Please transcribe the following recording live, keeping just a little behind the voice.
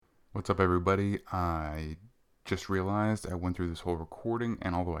What's up, everybody? I just realized I went through this whole recording,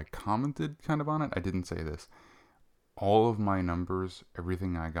 and although I commented kind of on it, I didn't say this. All of my numbers,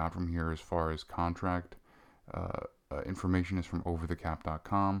 everything I got from here as far as contract information is from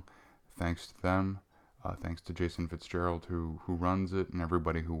overthecap.com. Thanks to them. Thanks to Jason Fitzgerald, who runs it, and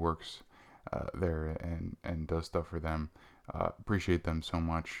everybody who works there and does stuff for them. Appreciate them so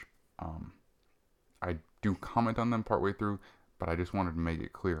much. I do comment on them partway through, but I just wanted to make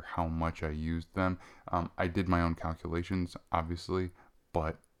it clear how much I used them. I did my own calculations, obviously,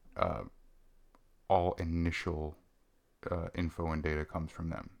 but uh, all initial info and data comes from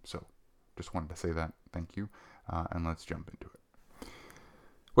them. So just wanted to say that. Thank you. And let's jump into it.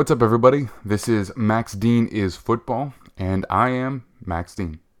 What's up, everybody? This is Max Dean is Football, and I am Max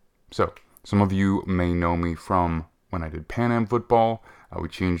Dean. So, some of you may know me from when I did Pan Am Football. We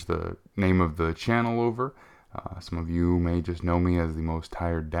changed the name of the channel over. Some of you may just know me as the most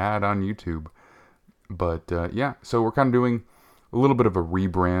tired dad on YouTube. But yeah, so we're kind of doing a little bit of a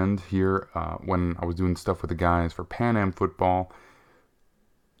rebrand here. When I was doing stuff with the guys for Pan Am Football,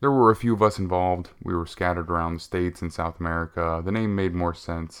 there were a few of us involved. We were scattered around the States and South America. The name made more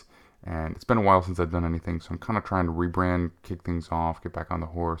sense. And it's been a while since I've done anything, so I'm kind of trying to rebrand, kick things off, get back on the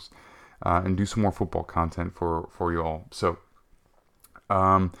horse, and do some more football content for you all. So,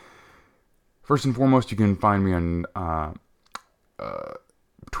 first and foremost, you can find me on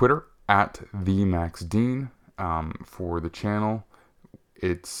Twitter at @themaxdean. For the channel,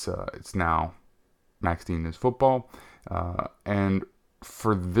 it's now Max Dean is Football, and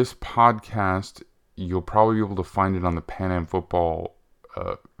for this podcast, you'll probably be able to find it on the Pan Am Football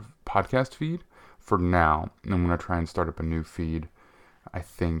podcast feed for now. And I'm going to try and start up a new feed, I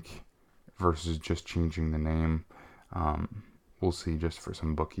think, versus just changing the name. We'll see, just for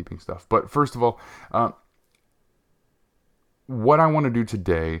some bookkeeping stuff. But first of all, what I want to do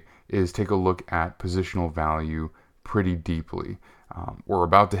today is take a look at positional value pretty deeply. We're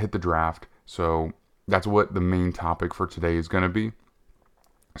about to hit the draft, so that's what the main topic for today is going to be.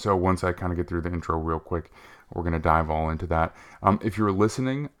 So once I kind of get through the intro real quick, we're going to dive all into that. If you're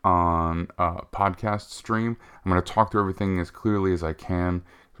listening on a podcast stream, I'm going to talk through everything as clearly as I can.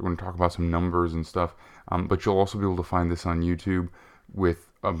 We're going to talk about some numbers and stuff. But you'll also be able to find this on YouTube with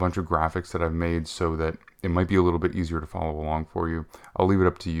a bunch of graphics that I've made so that it might be a little bit easier to follow along for you. I'll leave it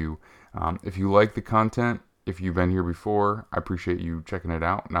up to you. If you like the content, if you've been here before, I appreciate you checking it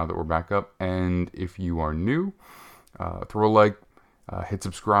out now that we're back up. And if you are new, throw a like. Hit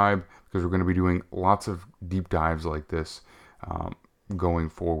subscribe, because we're going to be doing lots of deep dives like this going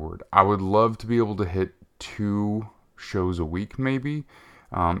forward. I would love to be able to hit 2 shows a week, maybe,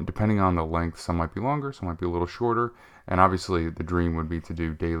 depending on the length. Some might be longer, some might be a little shorter. And obviously, the dream would be to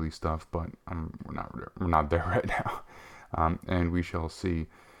do daily stuff, but we're not there right now, and we shall see.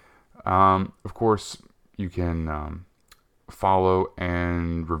 Of course, you can follow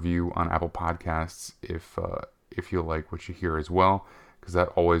and review on Apple Podcasts if you like what you hear as well, because that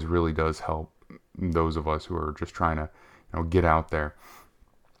always really does help those of us who are just trying to get out there.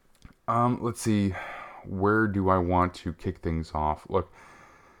 Let's see, where do I want to kick things off? Look,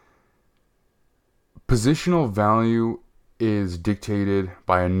 positional value is dictated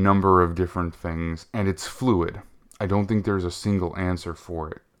by a number of different things, and it's fluid. I don't think there's a single answer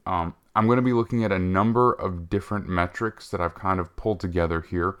for it. I'm going to be looking at a number of different metrics that I've kind of pulled together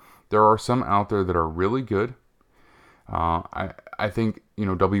here. There are some out there that are really good. I think,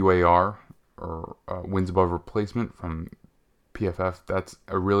 WAR, or wins above replacement from PFF, that's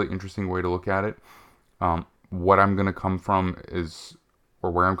a really interesting way to look at it. What I'm going to come from is,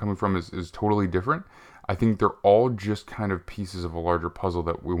 or where I'm coming from is totally different. I think they're all just kind of pieces of a larger puzzle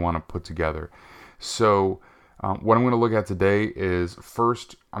that we want to put together. So what I'm going to look at today is,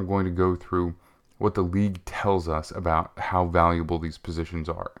 first, I'm going to go through what the league tells us about how valuable these positions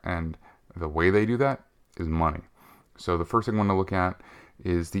are. And the way they do that is money. So the first thing I want to look at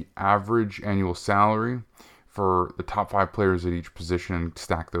is the average annual salary for the top 5 players at each position, and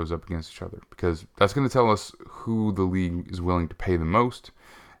stack those up against each other, because that's going to tell us who the league is willing to pay the most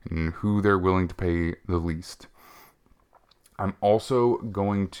and who they're willing to pay the least. I'm also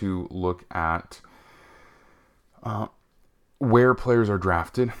going to look at where players are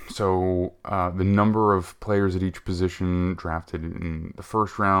drafted. So the number of players at each position drafted in the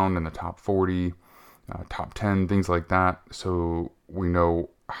first round, and the top 40, top 10, things like that. So we know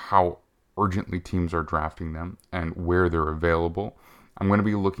how urgently teams are drafting them and where they're available. I'm going to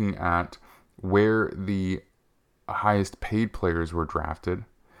be looking at where the highest paid players were drafted.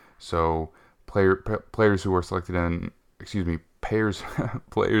 So players who are selected in, players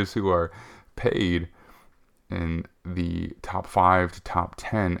who are paid in the top 5 to top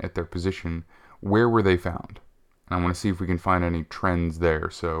 10 at their position, where were they found? And I want to see if we can find any trends there.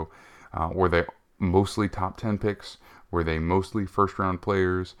 So were they mostly top 10 picks? Were they mostly first round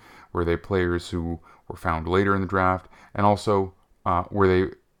players? Were they players who were found later in the draft? And also, were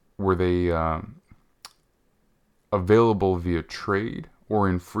they available via trade or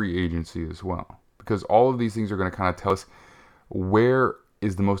in free agency as well? Because all of these things are going to kind of tell us where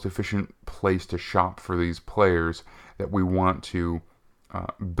is the most efficient place to shop for these players that we want to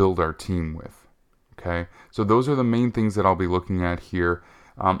build our team with. Okay, so those are the main things that I'll be looking at here.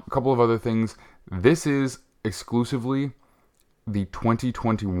 A couple of other things. This is exclusively the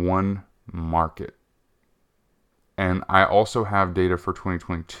 2021 market. And I also have data for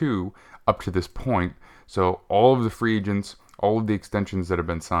 2022 up to this point. So all of the free agents, all of the extensions that have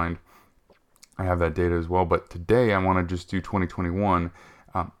been signed, I have that data as well. But today I want to just do 2021,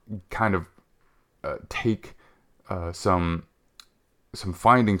 kind of take some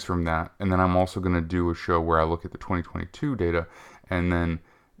findings from that. And then I'm also going to do a show where I look at the 2022 data and then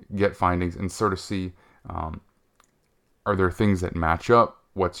get findings and sort of see, are there things that match up?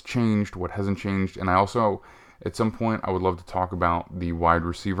 What's changed? What hasn't changed? And I also, at some point, I would love to talk about the wide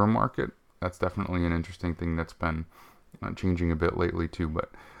receiver market. That's definitely an interesting thing that's been changing a bit lately too.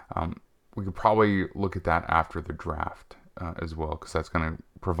 But we could probably look at that after the draft as well, because that's going to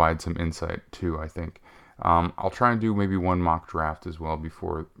provide some insight too, I think. I'll try and do maybe one mock draft as well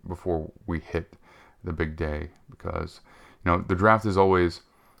before we hit the big day, because the draft is always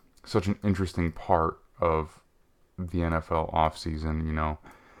such an interesting part of the NFL offseason,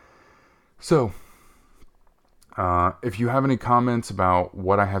 So, if you have any comments about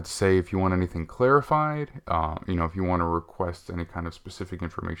what I have to say, if you want anything clarified, if you want to request any kind of specific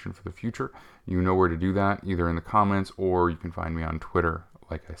information for the future, you know where to do that, either in the comments or you can find me on Twitter,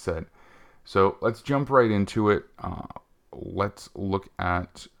 like I said. So let's jump right into it. Let's look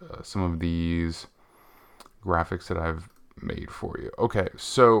at some of these graphics that I've made for you. Okay,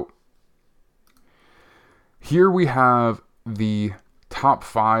 so here we have the top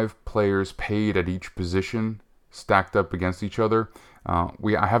 5 players paid at each position stacked up against each other.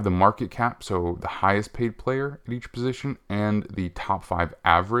 I have the market cap, so the highest paid player at each position, and the top 5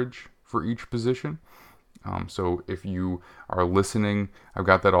 average for each position. So if you are listening, I've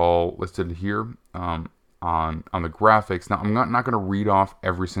got that all listed here on the graphics. Now, I'm not going to read off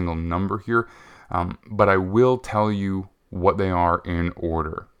every single number here, but I will tell you what they are in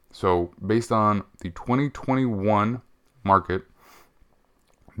order. So based on the 2021 market,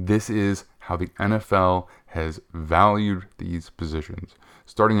 this is how the NFL has valued these positions.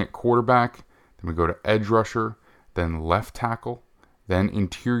 Starting at quarterback, then we go to edge rusher, then left tackle, then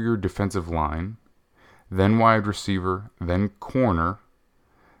interior defensive line, then wide receiver, then corner,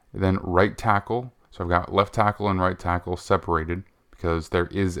 then right tackle. So I've got left tackle and right tackle separated because there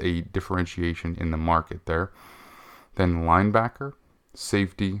is a differentiation in the market there. Then linebacker,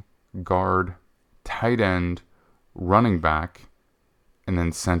 safety, guard, tight end, running back, and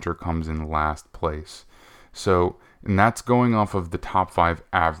then center comes in last place. So, and that's going off of the top 5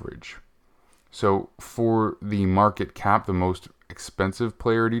 average. So for the market cap, the most expensive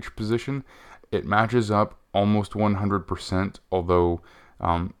player at each position, it matches up almost 100%, although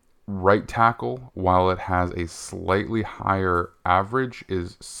right tackle, while it has a slightly higher average,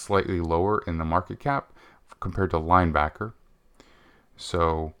 is slightly lower in the market cap compared to linebacker.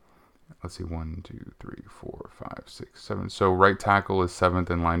 So let's see, 1, 2, 3, 4, 5, 6, 7. So right tackle is 7th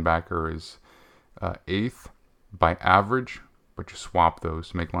and linebacker is 8th by average, but you swap those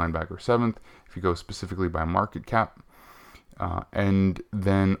to make linebacker 7th if you go specifically by market cap. And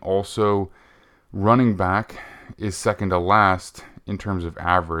then also running back is second to last in terms of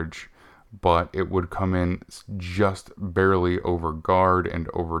average, but it would come in just barely over guard and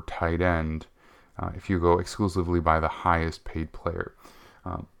over tight end if you go exclusively by the highest paid player.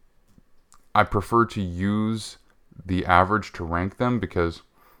 I prefer to use the average to rank them because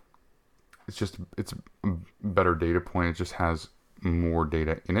it's a better data point. It just has more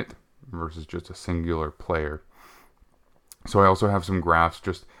data in it versus just a singular player. So I also have some graphs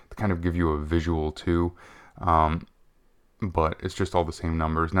just to kind of give you a visual too, but it's just all the same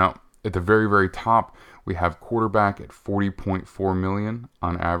numbers. Now, at the very, very top, we have quarterback at 40.4 million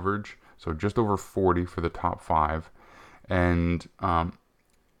on average, so just over 40 for the top 5. And then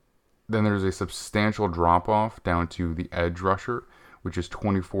there's a substantial drop-off down to the edge rusher, which is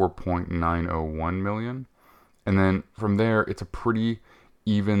 24.901 million. And then from there, it's a pretty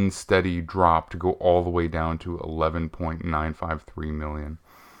even, steady drop to go all the way down to 11.953 million.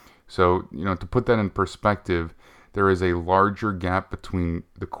 So, to put that in perspective, there is a larger gap between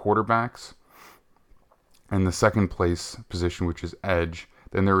the quarterbacks and the second place position, which is edge,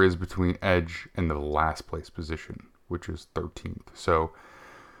 than there is between edge and the last place position, which is 13th. So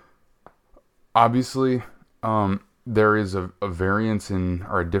obviously, there is a variance in,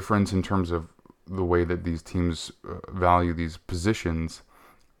 or a difference in terms of the way that these teams value these positions.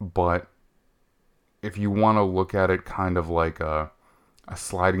 But if you want to look at it kind of like a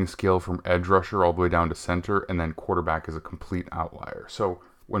sliding scale from edge rusher all the way down to center, and then quarterback is a complete outlier. So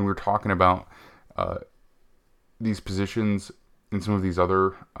when we're talking about these positions and some of these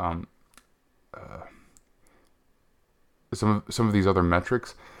other some of these other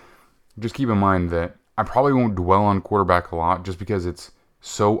metrics, just keep in mind that I probably won't dwell on quarterback a lot, just because it's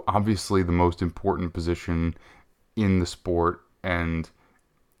so obviously the most important position in the sport, and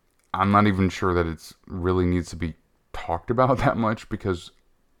I'm not even sure that it's really needs to be talked about that much, because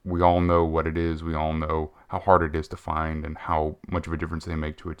we all know what it is. We all know how hard it is to find and how much of a difference they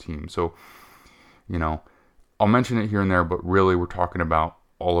make to a team. So, I'll mention it here and there, but really we're talking about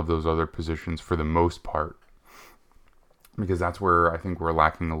all of those other positions for the most part, because that's where I think we're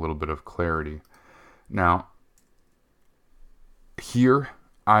lacking a little bit of clarity. Now, here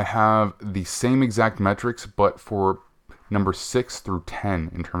I have the same exact metrics, but for number 6 through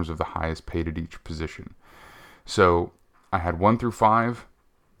 10 in terms of the highest paid at each position. So I had 1 through 5,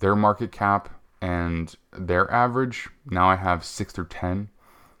 their market cap and their average. Now I have 6 through 10,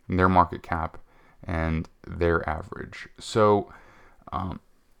 their market cap and their average. So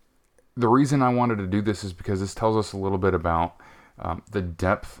the reason I wanted to do this is because this tells us a little bit about the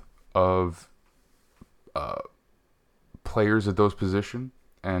depth of players at those positions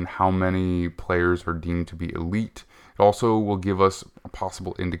and how many players are deemed to be elite. It also will give us a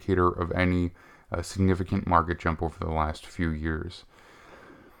possible indicator of any significant market jump over the last few years.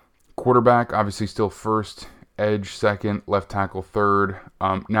 Quarterback, obviously still first, edge second, left tackle third.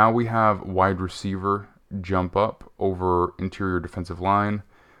 Now we have wide receiver jump up over interior defensive line,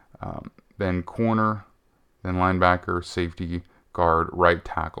 then corner, then linebacker, safety, guard, right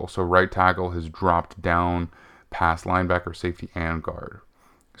tackle. So right tackle has dropped down past linebacker, safety, and guard.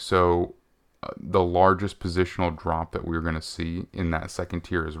 So the largest positional drop that we're going to see in that second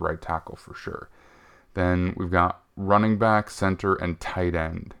tier is right tackle for sure. Then we've got running back, center, and tight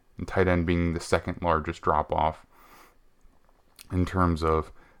end. And tight end being the second largest drop off in terms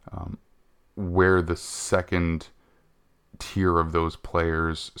of where the second tier of those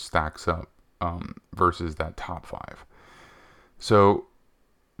players stacks up versus that top 5. So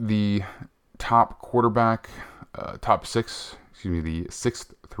the top quarterback, top 6, the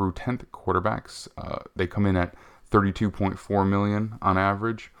 6th through 10th quarterbacks, they come in at $32.4 million on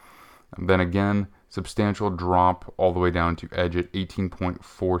average. And then again, substantial drop all the way down to edge at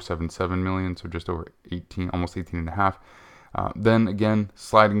 $18.477 million, so just over 18, almost 18 and a half. Then again,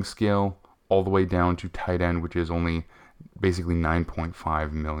 sliding scale all the way down to tight end, which is only basically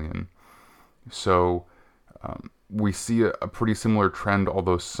 $9.5 million. So we see a pretty similar trend,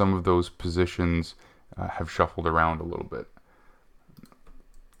 although some of those positions have shuffled around a little bit.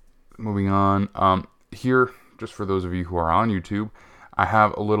 Moving on, here, just for those of you who are on YouTube, I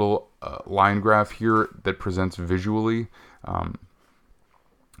have a little line graph here that presents visually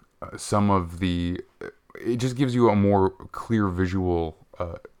some of the... It just gives you a more clear visual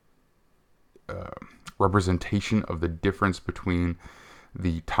representation of the difference between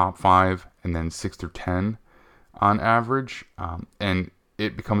the top 5 and then 6 through 10 on average. And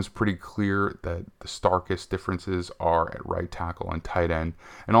it becomes pretty clear that the starkest differences are at right tackle and tight end,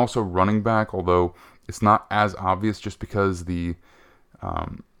 and also running back, although it's not as obvious just because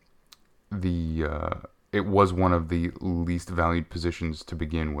it was one of the least valued positions to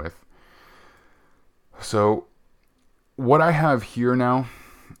begin with. So what I have here now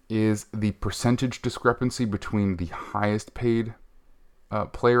is the percentage discrepancy between the highest paid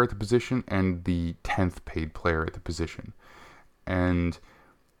player at the position and the 10th paid player at the position. And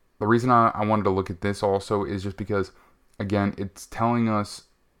the reason I wanted to look at this also is just because, again, it's telling us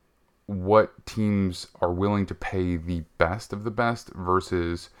what teams are willing to pay the best of the best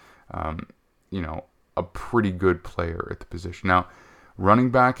versus, a pretty good player at the position. Now,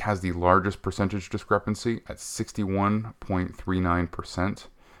 running back has the largest percentage discrepancy at 61.39%.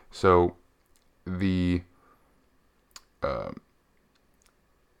 So the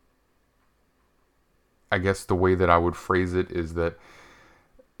I guess the way that I would phrase it is that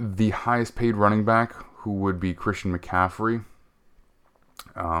the highest paid running back, who would be Christian McCaffrey,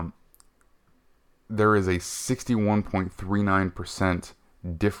 there is a 61.39%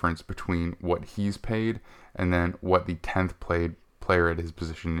 difference between what he's paid and then what the 10th paid player at his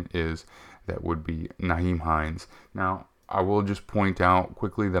position is. That would be Nyheim Hines. Now, I will just point out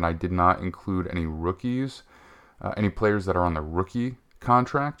quickly that I did not include any rookies, any players that are on the rookie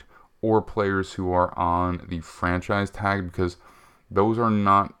contract, or players who are on the franchise tag, because those are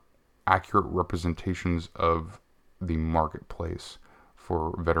not accurate representations of the marketplace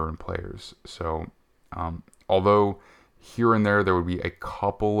for veteran players. So, although here and there would be a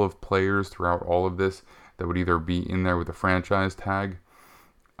couple of players throughout all of this that would either be in there with a franchise tag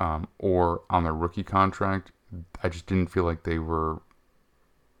or on their rookie contract, I just didn't feel like they were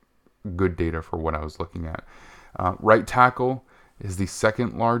good data for what I was looking at. Right tackle is the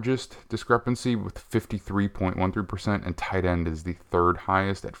second largest discrepancy with 53.13%, and tight end is the third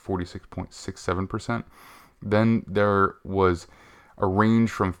highest at 46.67%. Then there was a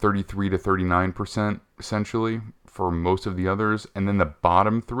range from 33 to 39% essentially for most of the others, and then the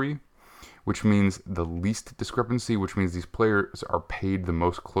bottom three, which means the least discrepancy, which means these players are paid the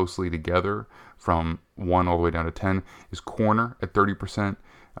most closely together from 1 all the way down to 10, is corner at 30%,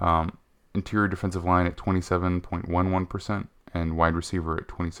 interior defensive line at 27.11%, and wide receiver at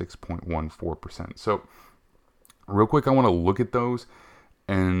 26.14%. So real quick, I want to look at those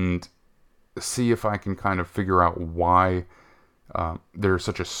and see if I can kind of figure out why there's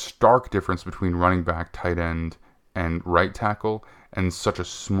such a stark difference between running back, tight end, and right tackle, and such a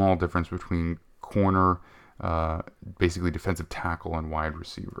small difference between corner, basically defensive tackle, and wide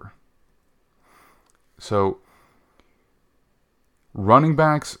receiver. So running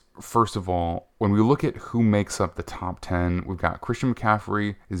backs, first of all, when we look at who makes up the top 10, we've got Christian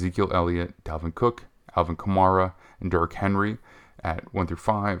McCaffrey, Ezekiel Elliott, Dalvin Cook, Alvin Kamara, and Derrick Henry at 1 through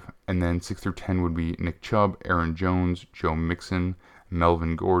 5. And then 6 through 10 would be Nick Chubb, Aaron Jones, Joe Mixon,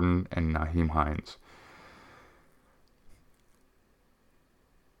 Melvin Gordon, and Nyheim Hines.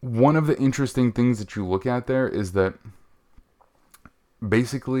 One of the interesting things that you look at there is that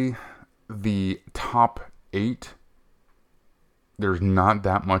basically the top 8, there's not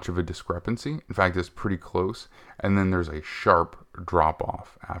that much of a discrepancy. In fact, it's pretty close. And then there's a sharp drop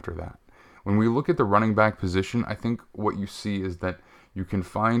off after that. When we look at the running back position, I think what you see is that you can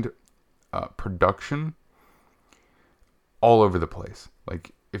find production all over the place.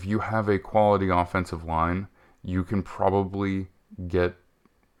 Like, if you have a quality offensive line, you can probably get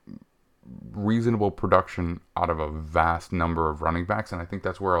reasonable production out of a vast number of running backs. And I think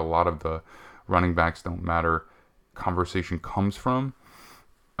that's where a lot of the running backs don't matter conversation comes from,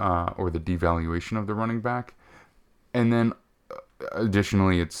 or the devaluation of the running back. And then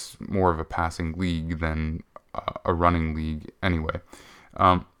additionally, it's more of a passing league than a running league anyway.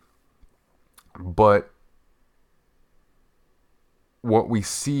 But what we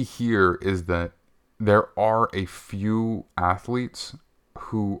see here is that there are a few athletes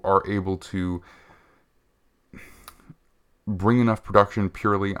who are able to bring enough production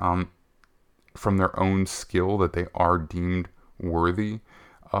purely from their own skill that they are deemed worthy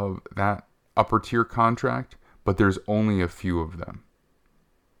of that upper tier contract, but there's only a few of them.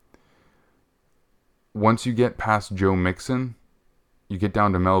 Once you get past Joe Mixon, you get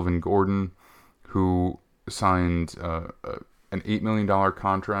down to Melvin Gordon, who signed an $8 million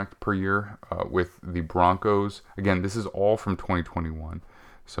contract per year with the Broncos. Again, this is all from 2021,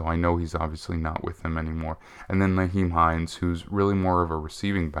 so I know he's obviously not with them anymore. And then Nyheim Hines, who's really more of a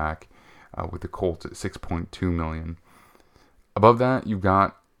receiving back with the Colts at $6.2 million. Above that, you've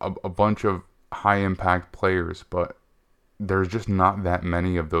got a bunch of high-impact players, but there's just not that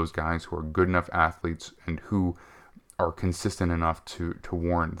many of those guys who are good enough athletes and who are consistent enough to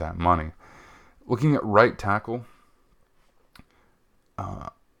warrant that money. Looking at right tackle,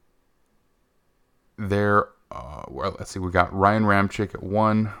 let's see, we got Ryan Ramczyk at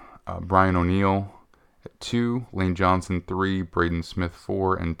 1, Brian O'Neill at 2, Lane Johnson 3, Braden Smith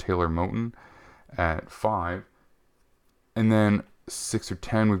 4, and Taylor Moton at 5. And then 6 through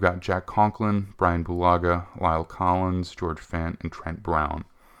 10, we've got Jack Conklin, Brian Bulaga, Lyle Collins, George Fant, and Trent Brown.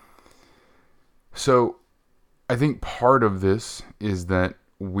 So I think part of this is that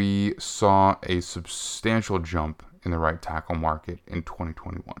we saw a substantial jump in the right tackle market in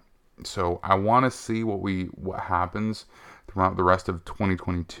 2021. So I want to see what happens throughout the rest of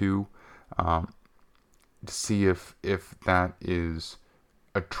 2022 to see if that is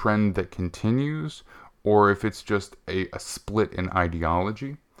a trend that continues, or if it's just a split in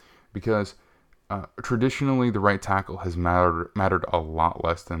ideology, because traditionally the right tackle has mattered a lot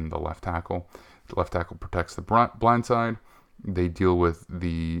less than the left tackle. The left tackle protects the blind side. They deal with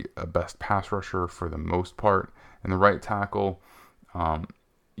the best pass rusher for the most part. And the right tackle,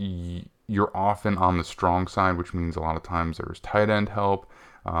 you're often on the strong side, which means a lot of times there's tight end help.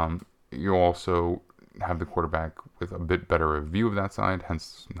 You also have the quarterback with a bit better a view of that side,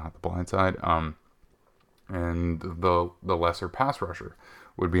 hence not the blind side. and the lesser pass rusher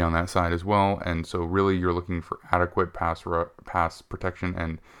would be on that side as well. And so really you're looking for adequate pass protection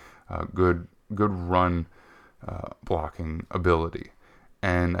and good run blocking ability.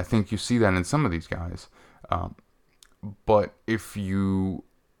 And I think you see that in some of these guys. But if you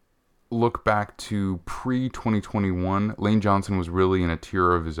look back to pre 2021, Lane Johnson was really in a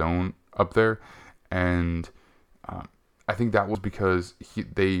tier of his own up there. And I think that was because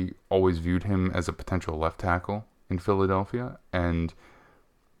they always viewed him as a potential left tackle in Philadelphia. And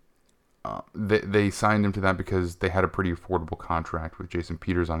they signed him to that because they had a pretty affordable contract with Jason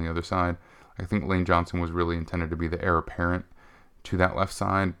Peters on the other side. I think Lane Johnson was really intended to be the heir apparent to that left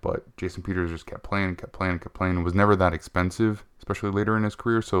side, but Jason Peters just kept playing, and was never that expensive, especially later in his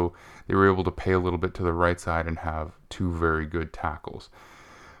career, so they were able to pay a little bit to the right side and have two very good tackles.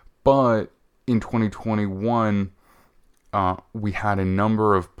 But in 2021, we had a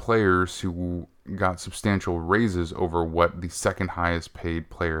number of players who got substantial raises over what the second highest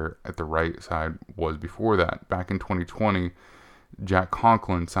paid player at the right side was before that. Back in 2020, Jack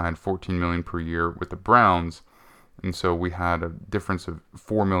Conklin signed $14 million per year with the Browns, and so we had a difference of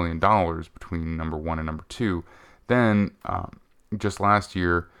 $4 million between number one and number two. Then, just last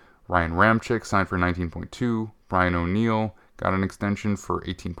year, Ryan Ramczyk signed for 19.2. Brian O'Neill got an extension for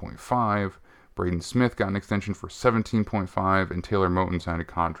 18.5. Braden Smith got an extension for 17.5, and Taylor Moton signed a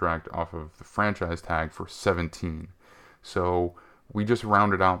contract off of the franchise tag for 17. So we just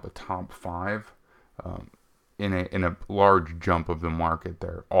rounded out the top five in a large jump of the market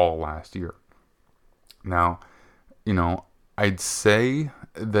there all last year. Now, I'd say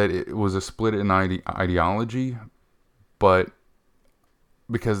that it was a split in ideology, but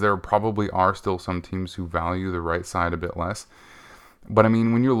because there probably are still some teams who value the right side a bit less. But I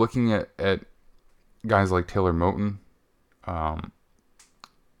mean, when you're looking at guys like Taylor Moton,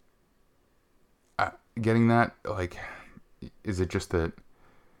 getting that, like, is it just that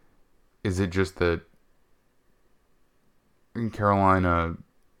in Carolina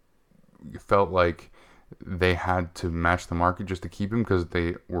felt like they had to match the market just to keep him because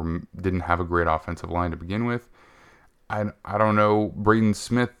they didn't have a great offensive line to begin with? I don't know. Braden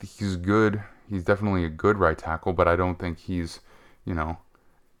Smith, he's good. He's definitely a good right tackle, but I don't think he's,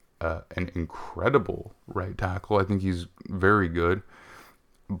 an incredible right tackle. I think he's very good.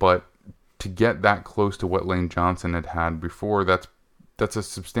 But to get that close to what Lane Johnson had before, that's a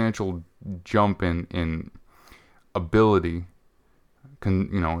substantial jump in ability, at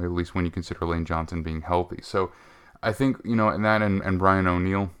least when you consider Lane Johnson being healthy. So I think, and Brian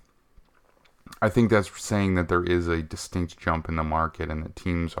O'Neill, I think that's saying that there is a distinct jump in the market and that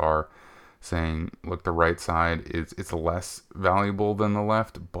teams are saying, look, the right side it's less valuable than the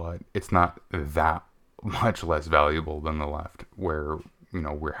left, but it's not that much less valuable than the left, where,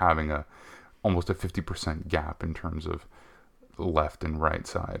 we're having almost a 50% gap in terms of left and right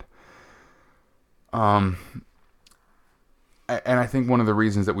side. And I think one of the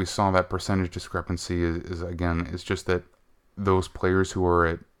reasons that we saw that percentage discrepancy is just that those players who are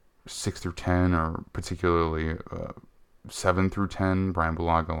at 6 through 10, or particularly 7 through 10, Brian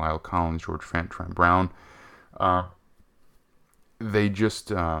Bulaga, Lyle Collins, George Fant, Trent Brown, they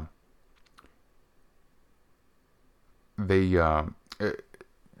just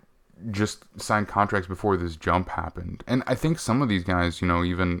just signed contracts before this jump happened. And I think some of these guys,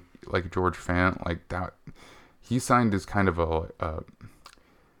 even like George Fant, like that, he signed as kind of a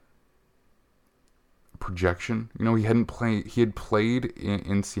projection. He had played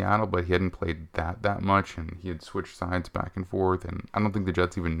in Seattle, but he hadn't played that much, and he had switched sides back and forth, and I don't think the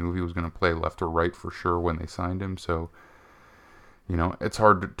Jets even knew if he was going to play left or right for sure when they signed him. So it's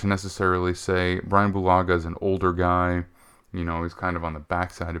hard to necessarily say. Brian Bulaga is an older guy. He's kind of on the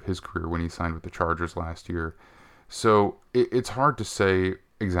backside of his career when he signed with the Chargers last year. So it's hard to say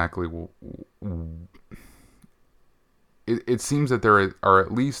exactly. It seems that there are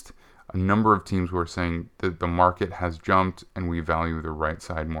at least a number of teams who are saying that the market has jumped and we value the right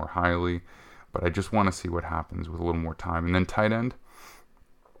side more highly. But I just want to see what happens with a little more time. And then tight end.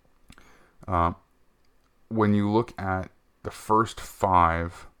 When you look at the first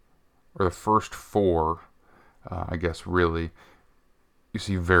five, or the first four, I guess really, you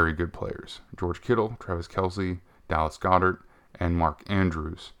see very good players. George Kittle, Travis Kelce, Dallas Goedert, and Mark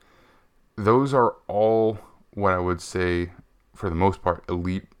Andrews. Those are all what I would say, for the most part,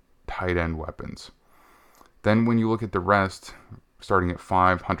 elite tight end weapons. Then when you look at the rest, starting at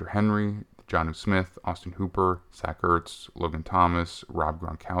 5, Hunter Henry, Jonnu Smith, Austin Hooper, Zach Ertz, Logan Thomas, Rob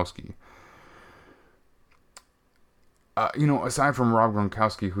Gronkowski. Aside from Rob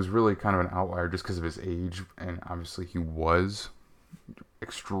Gronkowski, who's really kind of an outlier just because of his age, and obviously he was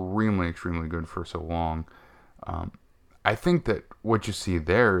extremely, extremely good for so long, I think that what you see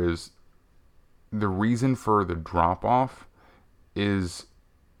there is the reason for the drop off is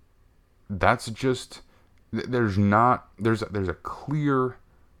that's just there's not there's a clear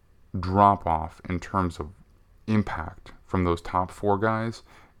drop off in terms of impact from those top four guys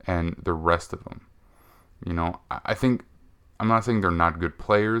and the rest of them. I think I'm not saying they're not good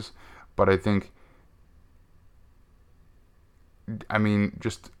players, but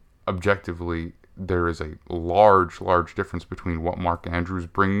just objectively, there is a large difference between what Mark Andrews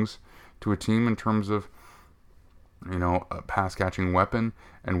brings to a team in terms of, a pass catching weapon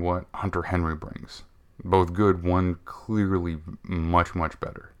and what Hunter Henry brings. Both good, one clearly much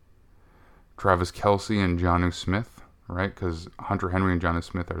better. Travis Kelce and Jonnu Smith, right? Because Hunter Henry and Jonnu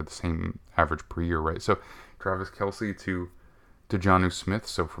Smith are the same average per year, right? So Travis Kelce to Jonnu Smith,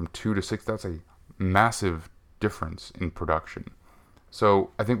 so from 2 to 6, that's a massive difference in production.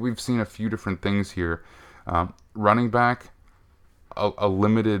 So I think we've seen a few different things here. Running back, a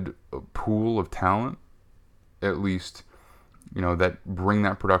limited pool of talent, at least, that bring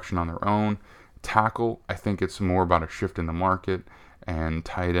that production on their own. Tackle, I think it's more about a shift in the market. And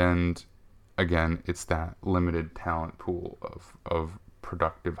tight end, again, it's that limited talent pool of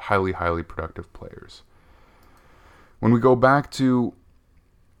productive, highly productive players. When we go back to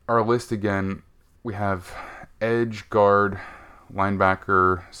our list again, we have edge, guard,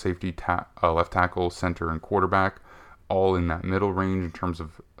 linebacker, safety, left tackle, center, and quarterback, all in that middle range in terms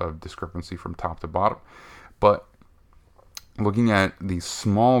of discrepancy from top to bottom. But looking at the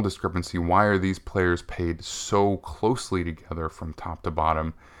small discrepancy, why are these players paid so closely together from top to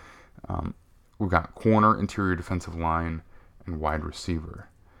bottom? We've got corner, interior defensive line, and wide receiver.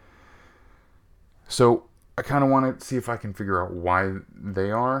 So I kind of want to see if I can figure out why they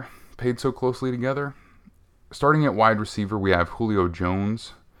are paid so closely together. Starting at wide receiver, we have Julio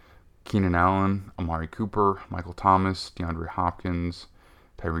Jones, Keenan Allen, Amari Cooper, Michael Thomas, DeAndre Hopkins,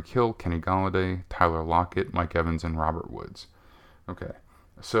 Tyreek Hill, Kenny Golladay, Tyler Lockett, Mike Evans, and Robert Woods. Okay,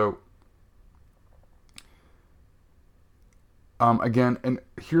 so again, and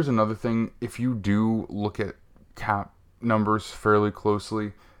here's another thing. If you do look at cap numbers fairly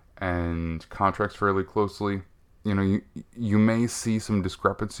closely and contracts fairly closely, you may see some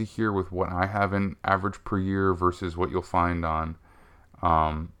discrepancy here with what I have in average per year versus what you'll find on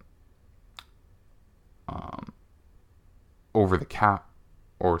Over the Cap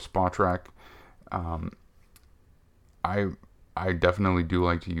or Spot Track. I definitely do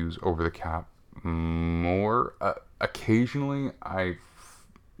like to use Over the Cap more. Occasionally, I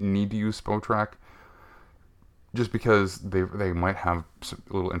need to use Spot Track just because they might have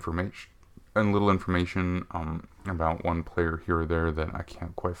little information about one player here or there that I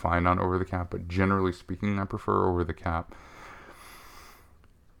can't quite find on Over the Cap. But generally speaking, I prefer Over the Cap.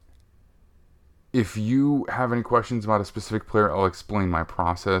 If you have any questions about a specific player, I'll explain my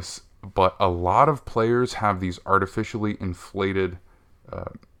process. But a lot of players have these artificially inflated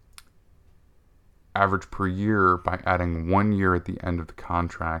average per year by adding 1 year at the end of the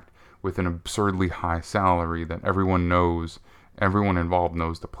contract with an absurdly high salary that everyone involved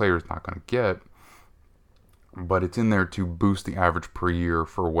knows the player's not going to get. But it's in there to boost the average per year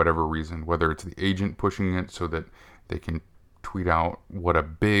for whatever reason, whether it's the agent pushing it so that they can tweet out what a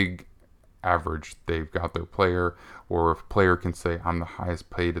big average they've got their player, or if a player can say I'm the highest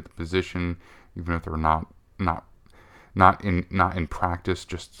paid at the position, even if they're not in practice,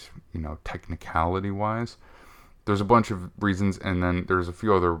 just technicality wise. There's a bunch of reasons, and then there's a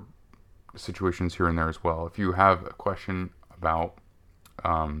few other situations here and there as well. If you have a question about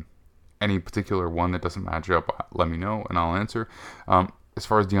any particular one that doesn't match up, let me know and I'll answer. As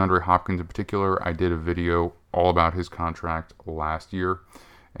far as DeAndre Hopkins in particular, I did a video all about his contract last year,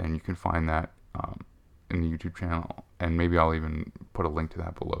 and you can find that in the YouTube channel, and maybe I'll even put a link to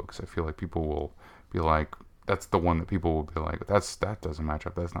that below, because I feel like people will be like, that's the one that people will be like, that doesn't match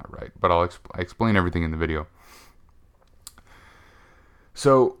up, that's not right. But I explain everything in the video.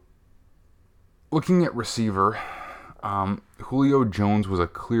 So looking at receiver, Julio Jones was a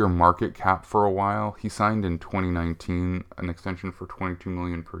clear market cap for a while. He signed in 2019 an extension for $22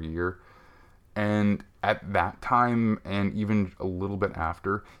 million per year. And at that time, and even a little bit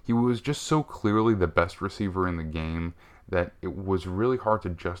after, he was just so clearly the best receiver in the game that it was really hard to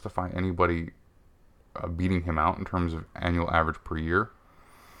justify anybody beating him out in terms of annual average per year.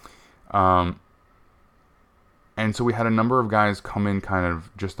 And so we had a number of guys come in kind of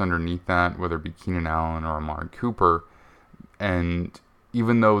just underneath that, whether it be Keenan Allen or Amari Cooper. And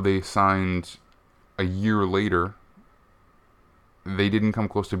even though they signed a year later, they didn't come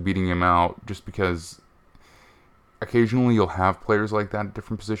close to beating him out, just because occasionally you'll have players like that at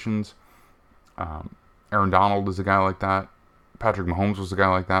different positions. Aaron Donald is a guy like that. Patrick Mahomes was a guy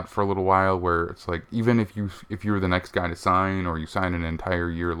like that for a little while, where it's like even if you're the next guy to sign or you sign an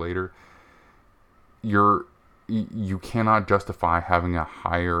entire year later, you cannot justify having a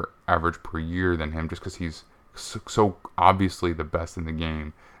higher average per year than him just because he's so obviously the best in the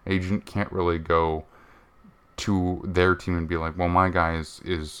game. An agent can't really go to their team and be like, well, my guy is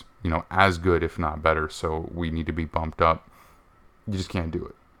as good if not better, so we need to be bumped up. You just can't do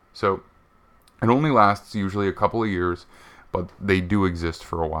it. So it only lasts usually a couple of years, but they do exist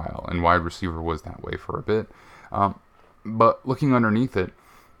for a while, and wide receiver was that way for a bit. But looking underneath it,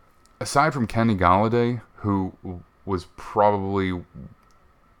 aside from Kenny Galladay, who was probably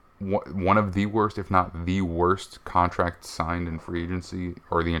one of the worst, if not the worst, contract signed in free agency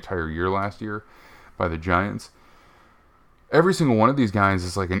or the entire year last year by the Giants, every single one of these guys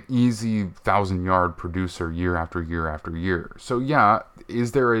is like an easy 1,000-yard producer year after year after year. So yeah,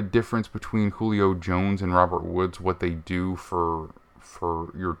 is there a difference between Julio Jones and Robert Woods, what they do for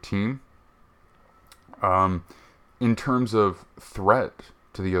your team? In terms of threat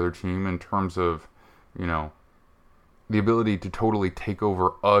to the other team, in terms of, the ability to totally take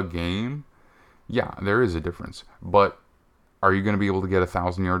over a game, yeah, there is a difference. But are you going to be able to get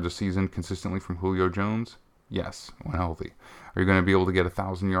 1,000 yards a season consistently from Julio Jones? Yes, when healthy. Are you going to be able to get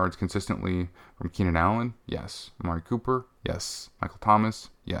 1,000 yards consistently from Keenan Allen? Yes. Amari Cooper? Yes. Michael Thomas?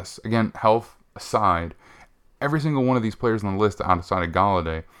 Yes. Again, health aside, every single one of these players on the list outside of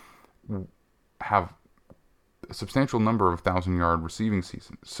Galladay have a substantial number of 1,000-yard receiving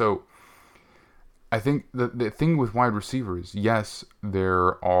seasons. So I think the thing with wide receivers, yes,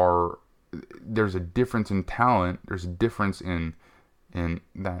 there's a difference in talent. There's a difference in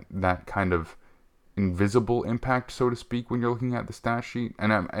that kind of invisible impact, so to speak, when you're looking at the stat sheet.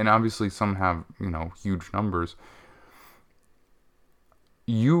 And obviously some have, huge numbers.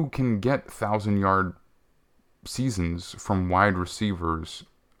 You can get 1,000-yard seasons from wide receivers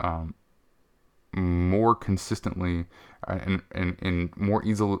more consistently and more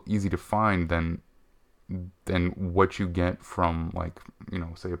easy to find than what you get from, like,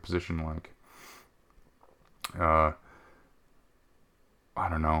 say a position like I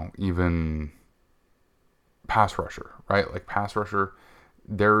don't know, even pass rusher, right? Like pass rusher,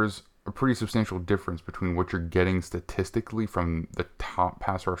 there's a pretty substantial difference between what you're getting statistically from the top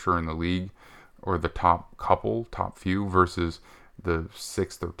pass rusher in the league, or the top few, versus the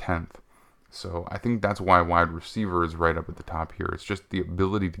 6th or 10th. So I think that's why wide receiver is right up at the top here. It's just the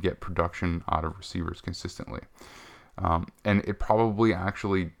ability to get production out of receivers consistently. And it probably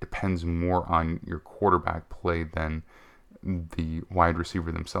actually depends more on your quarterback play than the wide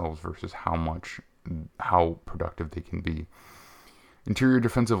receiver themselves versus how productive they can be. Interior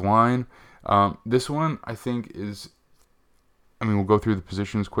defensive line. This one I think is, we'll go through the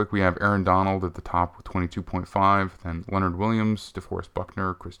positions quick. We have Aaron Donald at the top with 22.5. Then Leonard Williams, DeForest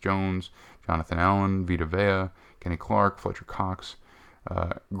Buckner, Chris Jones, Jonathan Allen, Vita Vea, Kenny Clark, Fletcher Cox,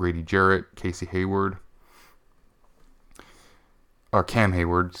 Grady Jarrett, Casey Hayward. Cam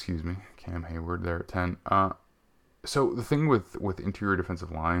Hayward there at 10. So the thing with interior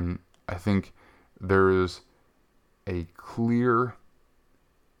defensive line, I think there is a clear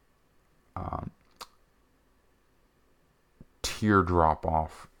tier drop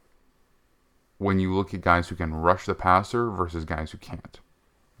off when you look at guys who can rush the passer versus guys who can't.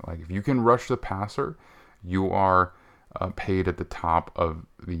 Like, if you can rush the passer, you are paid at the top of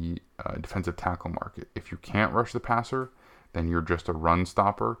the defensive tackle market. If you can't rush the passer, then you're just a run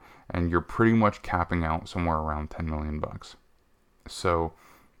stopper, and you're pretty much capping out somewhere around $10 million. So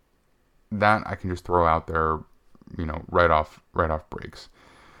that I can just throw out there, right off breaks.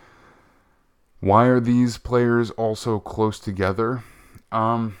 Why are these players also close together?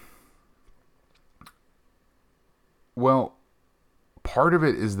 Well, part of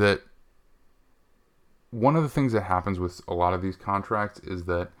it is that one of the things that happens with a lot of these contracts is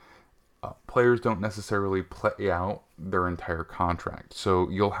that players don't necessarily play out their entire contract. So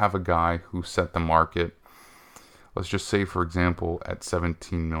you'll have a guy who set the market, let's just say, for example, at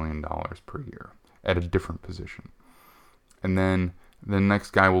 $17 million per year at a different position. And then the next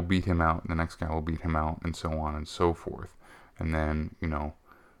guy will beat him out, and the next guy will beat him out, and so on and so forth. And then,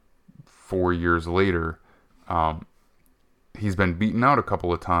 4 years later, he's been beaten out a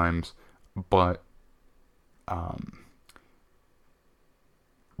couple of times, but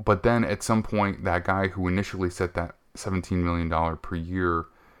then at some point, that guy who initially set that $17 million per year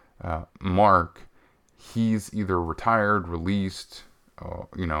mark, he's either retired, released,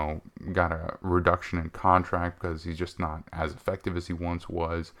 got a reduction in contract because he's just not as effective as he once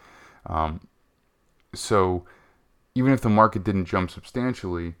was. So even if the market didn't jump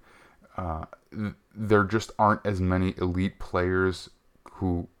substantially, there just aren't as many elite players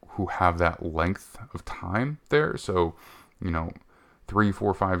who have that length of time there. So, 3,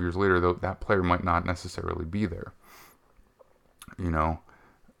 4, 5 years later, though, that player might not necessarily be there. You know,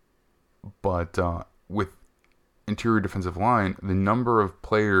 but with interior defensive line, the number of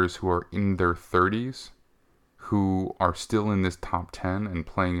players who are in their 30s who are still in this top 10 and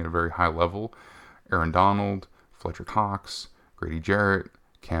playing at a very high level: Aaron Donald, Fletcher Cox, Grady Jarrett,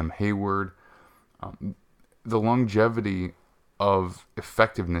 Cam Hayward. The longevity of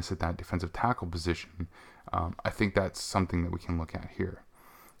effectiveness at that defensive tackle position, I think that's something that we can look at here.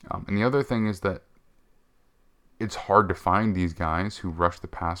 And the other thing is that it's hard to find these guys who rush the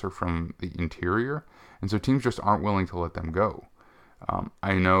passer from the interior, and so teams just aren't willing to let them go.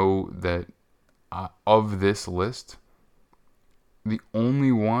 I know that of this list, the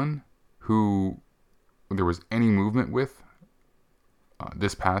only one who there was any movement with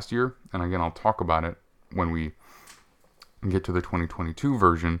this past year, and again, I'll talk about it when we get to the 2022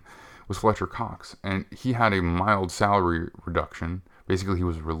 version, was Fletcher Cox. And he had a mild salary reduction. Basically, he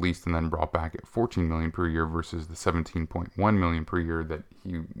was released and then brought back at $14 million per year versus the $17.1 million per year that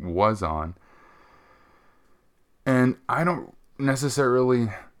he was on. And I don't necessarily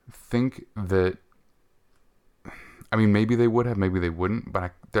think that, I mean, maybe they would have, maybe they wouldn't,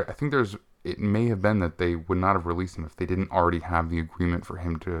 but I think it may have been that they would not have released him if they didn't already have the agreement for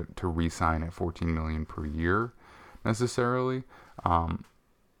him to re-sign at $14 million per year necessarily. And,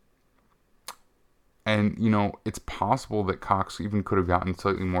 it's possible that Cox even could have gotten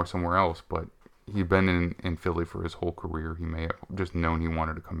slightly more somewhere else, but he'd been in Philly for his whole career. He may have just known he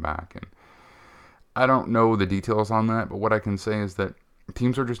wanted to come back. And I don't know the details on that, but what I can say is that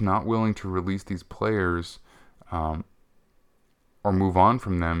teams are just not willing to release these players or move on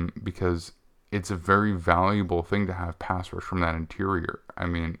from them because it's a very valuable thing to have pass rush from that interior. I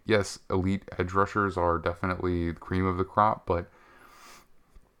mean, yes, elite edge rushers are definitely the cream of the crop, but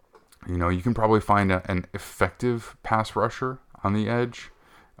you can probably find an effective pass rusher on the edge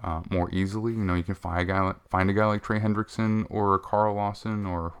more easily. You can find a guy like Trey Hendrickson or Carl Lawson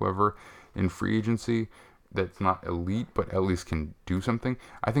or whoever in free agency that's not elite but at least can do something.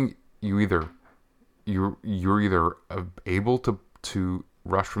 I think you're either able to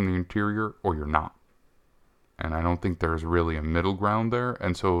rush from the interior or you're not. And I don't think there's really a middle ground there.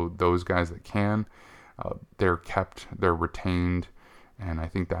 And so those guys that can, they're kept, they're retained. And I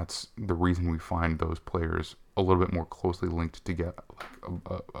think that's the reason we find those players a little bit more closely linked together,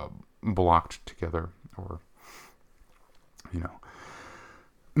 like blocked together, or,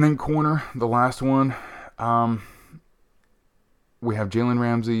 And then corner, the last one. We have Jalen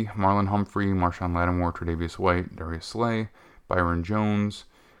Ramsey, Marlon Humphrey, Marshawn Lattimore, Tre'Davious White, Darius Slay, Byron Jones,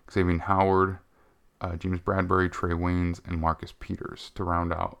 Xavier Howard, James Bradbury, Trey Waynes, and Marcus Peters to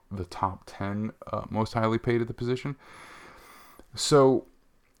round out the top 10 most highly paid at the position. So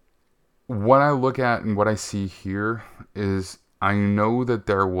what I look at and what I see here is I know that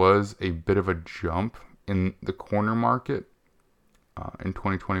there was a bit of a jump in the corner market in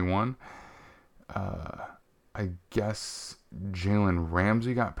 2021. I guess Jalen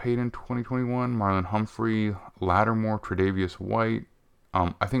Ramsey got paid in 2021. Marlon Humphrey, Lattimore, Tre'Davious White.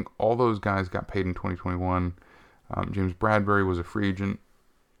 I think all those guys got paid in 2021. James Bradbury was a free agent.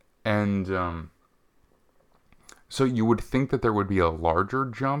 And so you would think that there would be a larger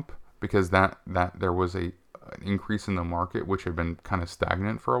jump because that there was an increase in the market, which had been kind of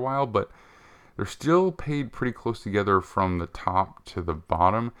stagnant for a while. But they're still paid pretty close together from the top to the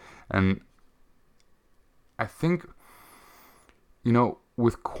bottom. And I think,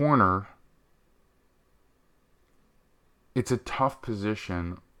 with corner, it's a tough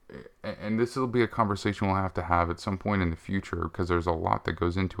position, and this will be a conversation we'll have to have at some point in the future because there's a lot that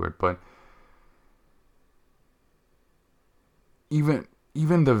goes into it. But even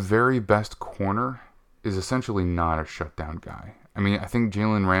the very best corner is essentially not a shutdown guy. I mean, I think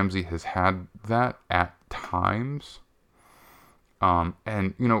Jalen Ramsey has had that at times.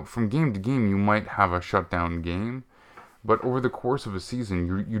 And, from game to game, you might have a shutdown game. But over the course of a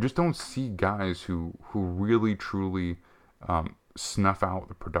season, you just don't see guys who really, truly snuff out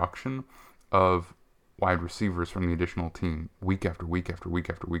the production of wide receivers from the additional team week after week after week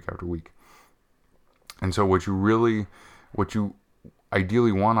after week after week. And so what you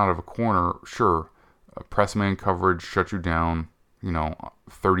ideally want out of a corner, sure, press man coverage, shut you down,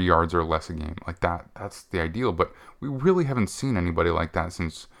 30 yards or less a game. Like that's the ideal. But we really haven't seen anybody like that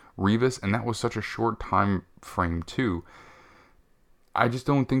since Revis, and that was such a short time frame too. I just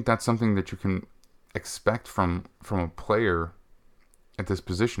don't think that's something that you can expect from a player at this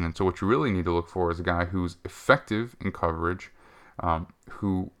position. And so what you really need to look for is a guy who's effective in coverage,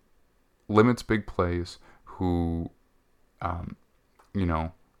 who limits big plays, who, um, you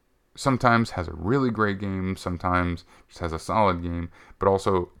know, sometimes has a really great game, sometimes just has a solid game, but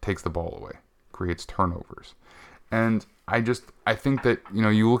also takes the ball away, creates turnovers. And I think that,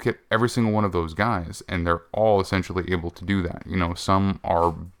 you look at every single one of those guys and they're all essentially able to do that. Some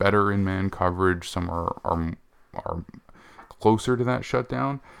are better in man coverage, some are closer to that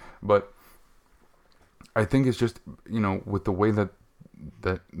shutdown, but I think it's just, with the way that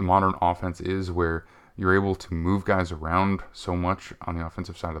the modern offense is, where you're able to move guys around so much on the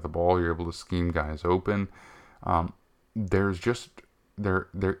offensive side of the ball, you're able to scheme guys open. There's just there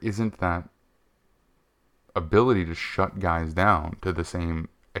isn't that ability to shut guys down to the same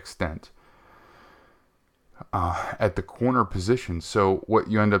extent at the corner position. So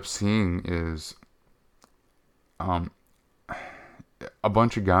what you end up seeing is a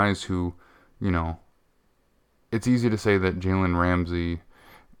bunch of guys who, it's easy to say that Jalen Ramsey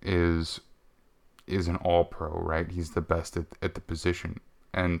is an all-pro, right? He's the best at the position.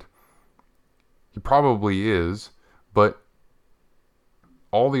 And he probably is, but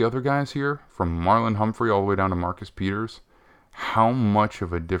all the other guys here, from Marlon Humphrey all the way down to Marcus Peters, how much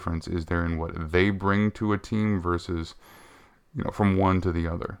of a difference is there in what they bring to a team versus, from one to the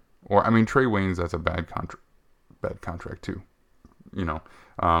other? Or, Trey Waynes, that's a bad contract too.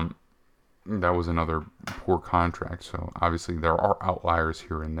 That was another poor contract. So obviously there are outliers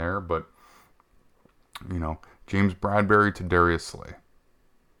here and there, but James Bradbury to Darius Slay.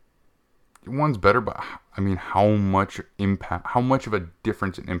 One's better, but how much of a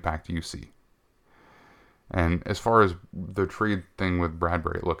difference in impact do you see? And as far as the trade thing with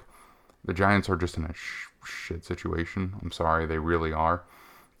Bradbury, look, the Giants are just in a shit situation. I'm sorry, they really are.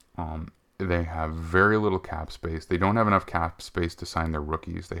 They have very little cap space. They don't have enough cap space to sign their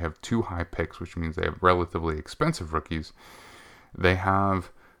rookies. They have 2 high picks, which means they have relatively expensive rookies. They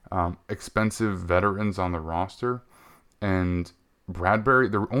have expensive veterans on the roster. And Bradbury,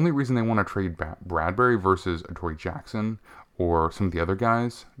 the only reason they want to trade Bradbury versus Adoree Jackson or some of the other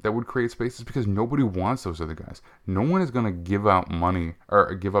guys that would create space is because nobody wants those other guys. No one is going to give out money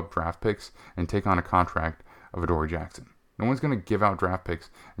or give up draft picks and take on a contract of Adoree Jackson. No one's going to give out draft picks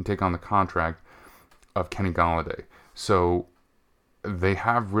and take on the contract of Kenny Golladay. So they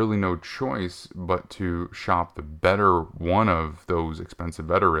have really no choice but to shop the better one of those expensive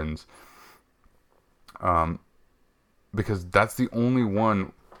veterans, because that's the only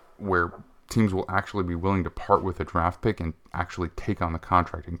one where teams will actually be willing to part with a draft pick and actually take on the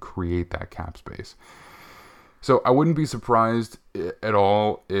contract and create that cap space. So I wouldn't be surprised at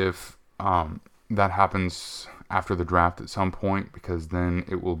all if that happens after the draft at some point, because then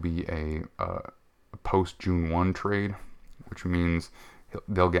it will be a post June 1 trade, which means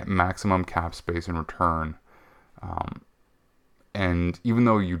they'll get maximum cap space in return. And even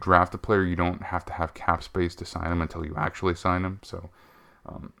though you draft a player, you don't have to have cap space to sign him until you actually sign him. So,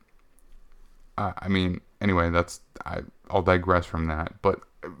 anyway, I'll digress from that. But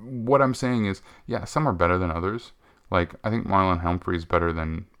what I'm saying is, yeah, some are better than others. Like, I think Marlon Humphrey is better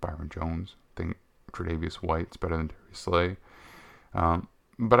than Byron Jones. I think Tre'Davious White's better than Darius Slay.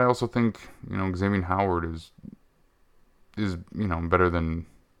 But I also think, Xavier Howard is better than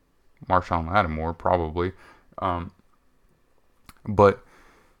Marshawn Lattimore, probably. But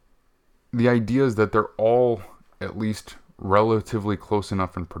the idea is that they're all at least relatively close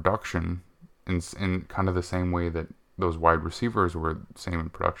enough in production, in kind of the same way that those wide receivers were the same in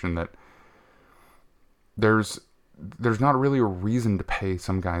production, that there's not really a reason to pay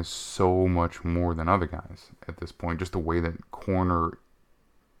some guys so much more than other guys at this point, just the way that corner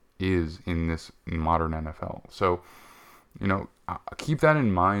is in modern NFL. So, keep that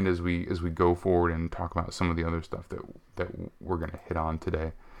in mind as we go forward and talk about some of the other stuff that we're going to hit on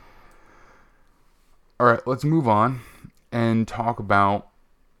today. All right, let's move on and talk about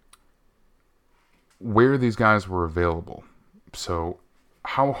where these guys were available. So,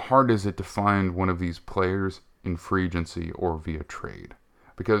 how hard is it to find one of these players in free agency or via trade?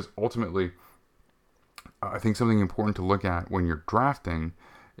 Because ultimately, I think something important to look at when you're drafting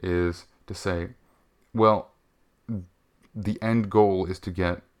is to say, well, the end goal is to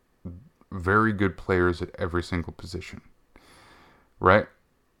get very good players at every single position, right?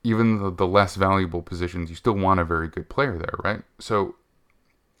 Even the less valuable positions, you still want a very good player there, right? So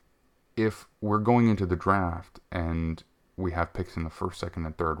if we're going into the draft and we have picks in the first, second,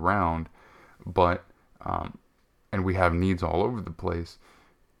 and third round, but and we have needs all over the place,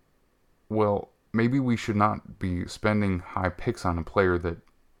 well, maybe we should not be spending high picks on a player that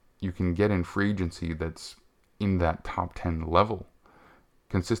you can get in free agency that's in that top 10 level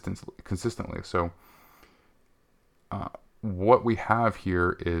consistently. So what we have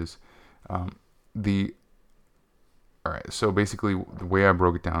here is The All right, so basically the way I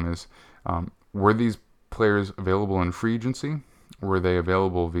broke it down is, were these players available in free agency? Were they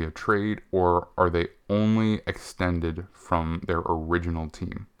available via trade, or are they only extended from their original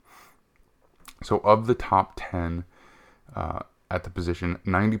team? So of the top 10 at the position,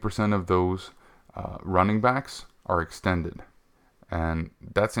 90% of those running backs are extended. And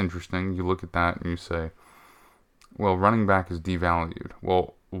that's interesting. You look at that and you say, well, running back is devalued.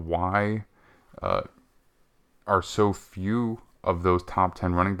 Well, why are so few of those top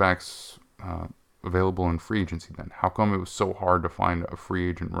 10 running backs available in free agency then? How come it was so hard to find a free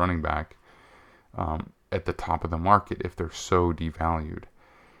agent running back at the top of the market if they're so devalued?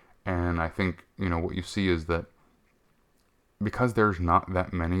 And I think, what you see is that because there's not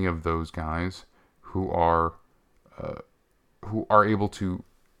that many of those guys who are able to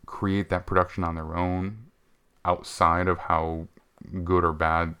create that production on their own outside of how good or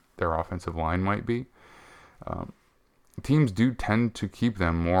bad their offensive line might be, teams do tend to keep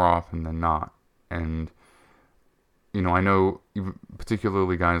them more often than not. And I know even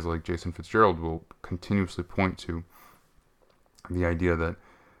particularly guys like Jason Fitzgerald will continuously point to the idea that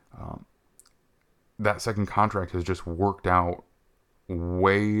that second contract has just worked out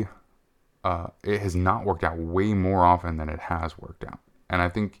way. It has not worked out way more often than it has worked out, and I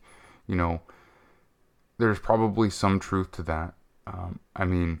think there's probably some truth to that.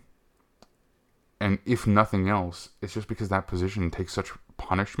 And if nothing else, it's just because that position takes such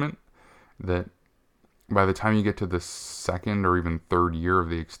punishment that by the time you get to the second or even third year of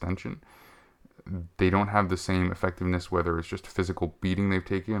the extension, they don't have the same effectiveness, whether it's just physical beating they've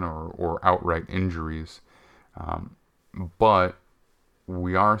taken or outright injuries. But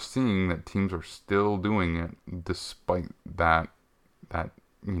we are seeing that teams are still doing it despite that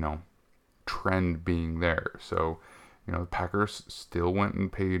trend being there. So, the Packers still went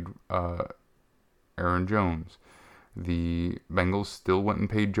and paid Aaron Jones. The Bengals still went and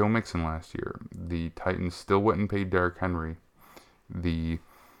paid Joe Mixon last year. The Titans still went and paid Derrick Henry. Who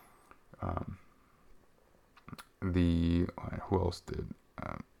else did?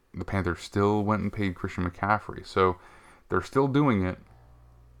 The Panthers still went and paid Christian McCaffrey. So they're still doing it,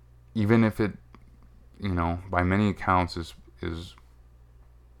 even if it, by many accounts is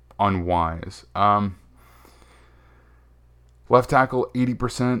unwise. Left tackle,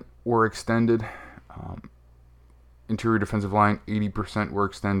 80% were extended. Interior defensive line, 80% were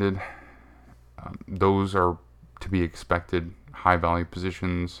extended. Those are to be expected, high value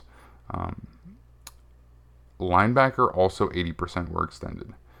positions. Linebacker, also 80% were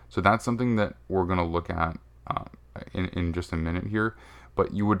extended. So that's something that we're going to look at in just a minute here.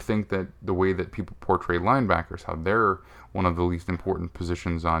 But you would think that the way that people portray linebackers, how they're one of the least important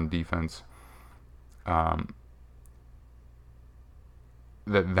positions on defense,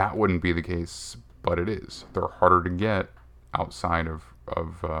 that wouldn't be the case, but it is. They're harder to get outside of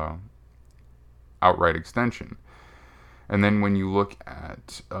outright extension. And then when you look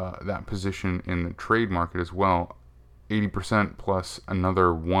at that position in the trade market as well, 80% plus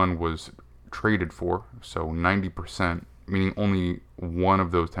another one was traded for, so 90%, meaning only one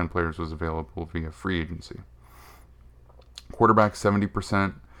of those 10 players was available via free agency. Quarterback,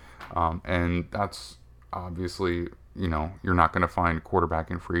 70%, and that's obviously, you're not going to find quarterback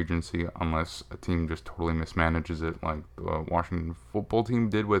in free agency unless a team just totally mismanages it, like the Washington football team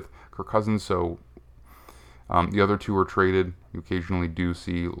did with Kirk Cousins. So the other two are traded. You occasionally do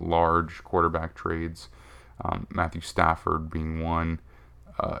see large quarterback trades, Matthew Stafford being one,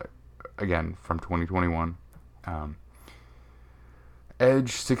 again, from 2021.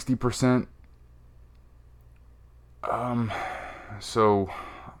 Edge, 60%. So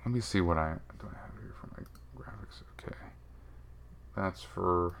let me see what I have here for my graphics. Okay. That's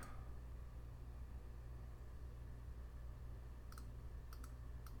for...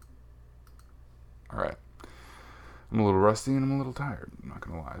 Alright. I'm a little rusty and I'm a little tired. I'm not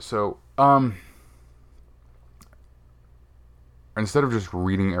going to lie. So, instead of just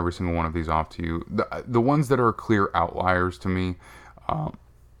reading every single one of these off to you, the ones that are clear outliers to me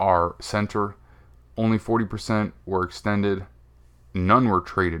are center. Only 40% were extended. None were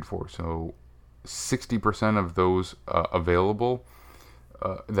traded for. So 60% of those available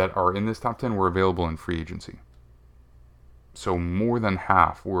that are in this top 10 were available in free agency. So more than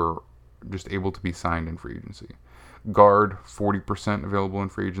half were just able to be signed in free agency. Guard, 40% available in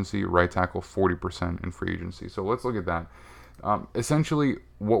free agency. Right tackle, 40% in free agency. So let's look at that. Essentially,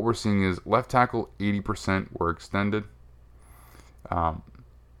 what we're seeing is left tackle, 80% were extended.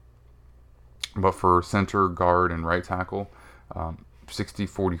 But for center, guard, and right tackle, 60,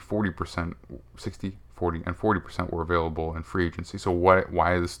 40, 40%, 60, 40, and 40% were available in free agency. So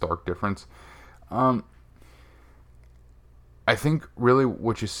why the stark difference? I think really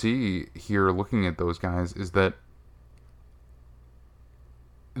what you see here looking at those guys is that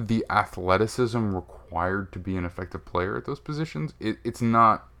the athleticism required to be an effective player at those positions, it's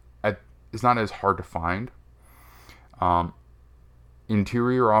not as hard to find.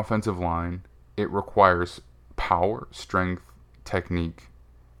 Interior offensive line, it requires power, strength, technique,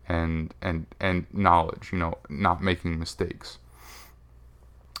 and knowledge. Not making mistakes.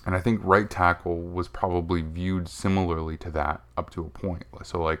 And I think right tackle was probably viewed similarly to that up to a point.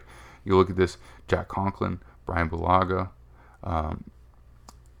 So, like, you look at this: Jack Conklin, Brian Bulaga,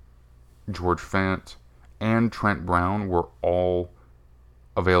 George Fant, and Trent Brown were all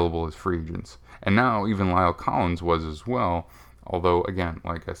available as free agents. And now even Lyle Collins was as well. Although, again,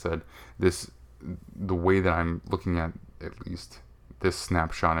 like I said, the way that I'm looking at least this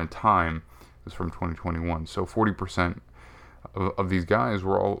snapshot in time is from 2021. So 40% of these guys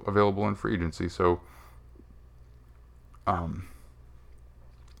were all available in free agency. So,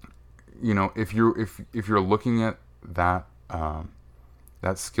 if you're looking at that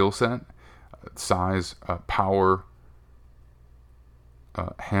that skill set, size, power,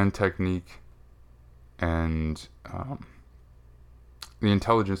 hand technique, and the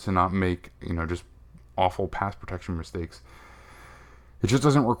intelligence to not make just awful pass protection mistakes, it just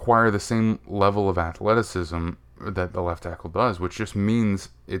doesn't require the same level of athleticism that the left tackle does, which just means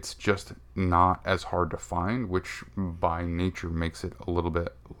it's just not as hard to find, which by nature makes it a little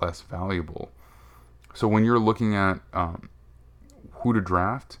bit less valuable. So when you're looking at who to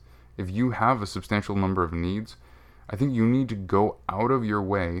draft, if you have a substantial number of needs, I think you need to go out of your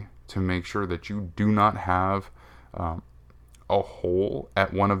way to make sure that you do not have a hole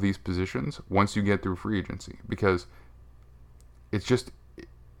at one of these positions once you get through free agency, because it's just,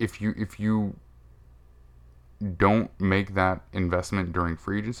 if you don't make that investment during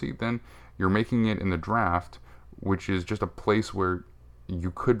free agency, then you're making it in the draft, which is just a place where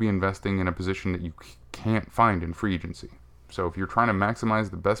you could be investing in a position that you can't find in free agency. So if you're trying to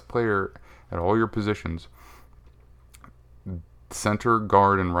maximize the best player at all your positions, center,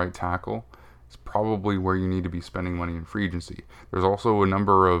 guard, and right tackle is probably where you need to be spending money in free agency. There's also a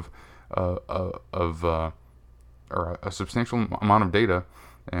number of or a substantial amount of data,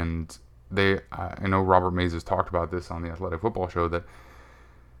 and I know Robert Mays has talked about this on the Athletic Football Show, that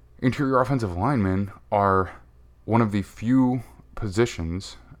interior offensive linemen are one of the few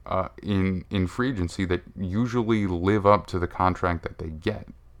positions in free agency that usually live up to the contract that they get.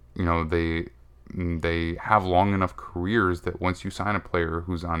 They have long enough careers that once you sign a player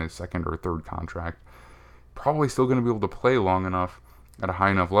who's on his second or third contract, probably still going to be able to play long enough at a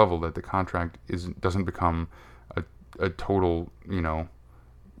high enough level that the contract doesn't become a total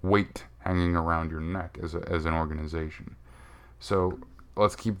weight hanging around your neck as an organization. So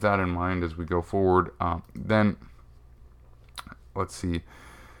let's keep that in mind as we go forward. Then let's see.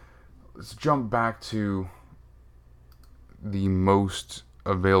 Let's jump back to the most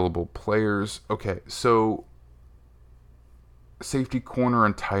available players. Okay, so safety, corner,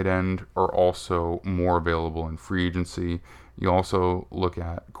 and tight end are also more available in free agency. You also look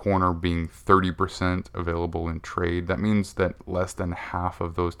at corner being 30% available in trade. That means that less than half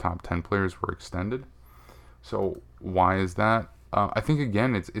of those top 10 players were extended. So why is that? I think,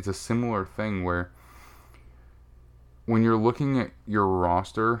 again, it's a similar thing where when you're looking at your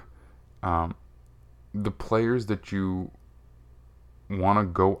roster, the players that you want to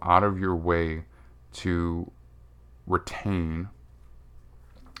go out of your way to retain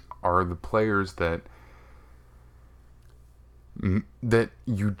are the players that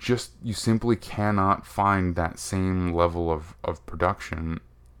you simply cannot find that same level of production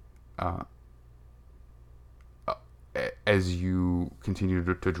as you continue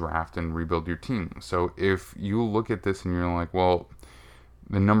to draft and rebuild your team. So if you look at this and you're like, well,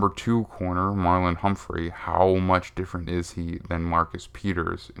 the number 2 corner, Marlon Humphrey, how much different is he than Marcus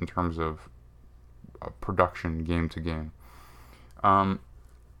Peters in terms of production game to game? And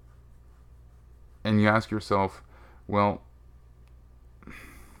you ask yourself, well,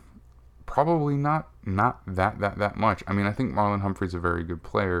 probably not that much. I mean, I think Marlon Humphrey's a very good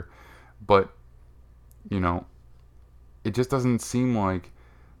player, but it just doesn't seem like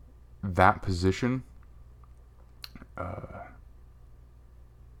that position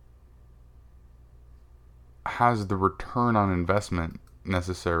has the return on investment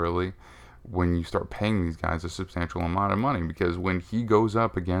necessarily when you start paying these guys a substantial amount of money. Because when he goes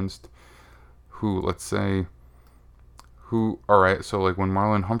up against all right, so like when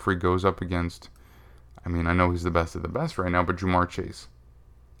Marlon Humphrey goes up against, I mean, I know he's the best of the best right now, but Jamar Chase.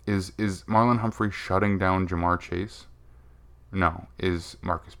 Is Marlon Humphrey shutting down Jamar Chase? No. Is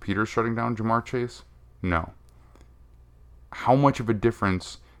Marcus Peters shutting down Jamar Chase? No. How much of a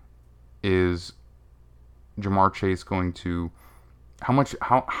difference is Jamar Chase going to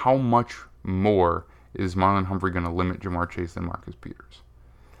how much more is Marlon Humphrey going to limit Jamar Chase than Marcus Peters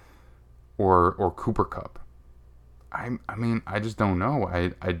or Cooper Kupp? I mean, I just don't know.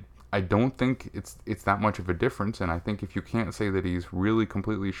 I don't think it's that much of a difference, and I think if you can't say that he's really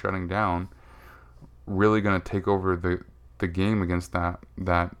completely shutting down, really going to take over the game against that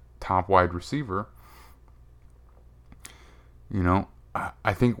top wide receiver,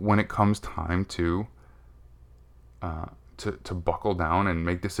 I think when it comes time to buckle down and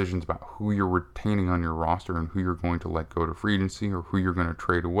make decisions about who you're retaining on your roster and who you're going to let go to free agency or who you're going to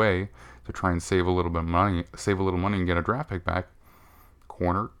trade away to try and save a little money and get a draft pick back,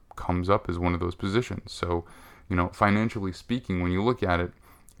 corner comes up as one of those positions. So, financially speaking, when you look at it,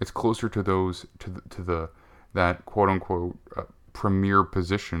 it's closer to those to that quote unquote premier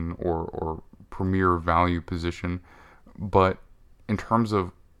position or premier value position. But in terms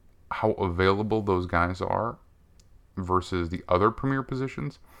of how available those guys are versus the other premier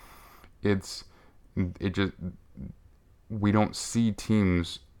positions, we don't see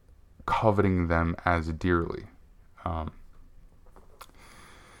teams coveting them as dearly.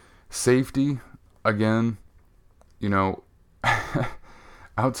 Safety, again,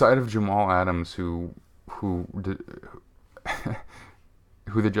 outside of Jamal Adams, who the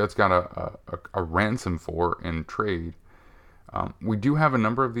Jets got a ransom for in trade. We do have a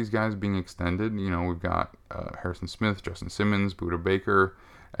number of these guys being extended. We've got Harrison Smith, Justin Simmons, Budda Baker,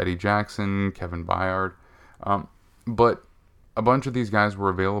 Eddie Jackson, Kevin Byard. But a bunch of these guys were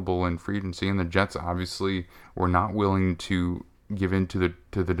available in free agency, and the Jets obviously were not willing to give in to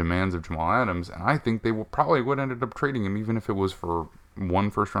the demands of Jamal Adams. And I think they probably would ended up trading him, even if it was for one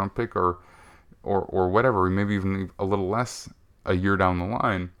first-round pick or whatever, maybe even a little less a year down the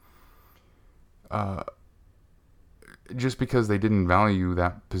line. Just because they didn't value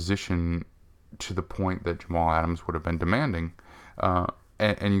that position to the point that Jamal Adams would have been demanding.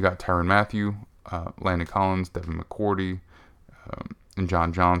 And you got Tyrann Mathieu, Landon Collins, Devin McCourty, and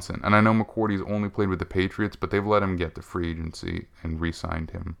John Johnson. And I know McCourty's only played with the Patriots, but they've let him get to free agency and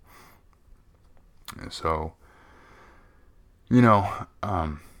re-signed him. So,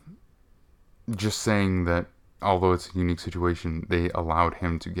 just saying that although it's a unique situation, they allowed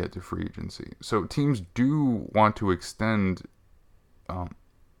him to get to free agency. So teams do want to extend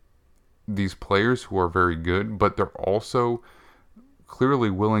these players who are very good, but they're also clearly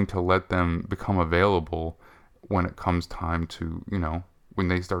willing to let them become available when it comes time to, when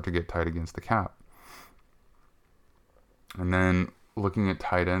they start to get tight against the cap. And then looking at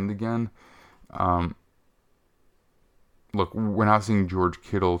tight end again, look, we're not seeing George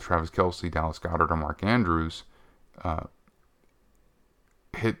Kittle, Travis Kelce, Dallas Goedert, or Mark Andrews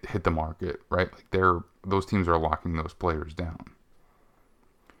hit the market, right? Like those teams are locking those players down.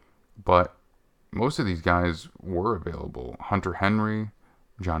 But most of these guys were available. Hunter Henry,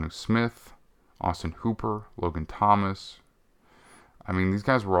 Jonnu Smith, Austin Hooper, Logan Thomas. I mean, these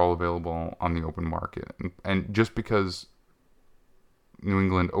guys were all available on the open market. And just because New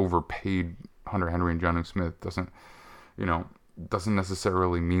England overpaid Hunter Henry and Jonnu Smith doesn't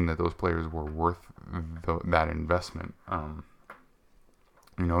necessarily mean that those players were worth that investment.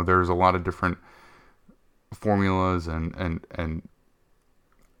 There's a lot of different formulas and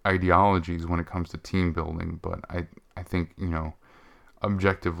ideologies when it comes to team building, but I think,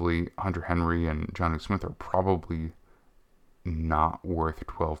 objectively, Hunter Henry and Jonnu Smith are probably not worth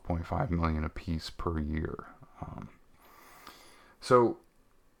 $12.5 million a piece per year. So,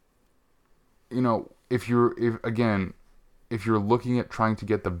 if you're looking at trying to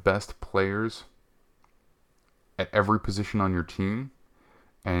get the best players at every position on your team,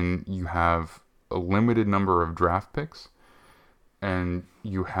 and you have a limited number of draft picks, and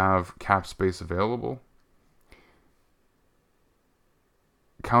you have cap space available,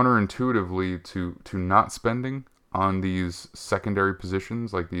 counterintuitively to not spending on these secondary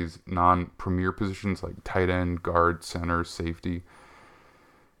positions, like these non-premier positions like tight end, guard, center, safety,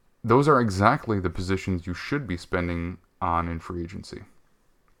 those are exactly the positions you should be spending on in free agency.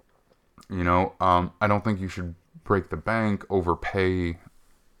 I don't think you should break the bank, overpay,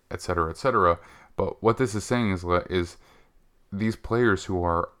 etc., etc. But what this is saying is these players who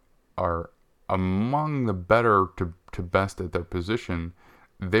are among the better to best at their position,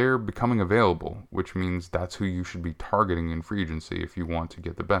 they're becoming available, which means that's who you should be targeting in free agency if you want to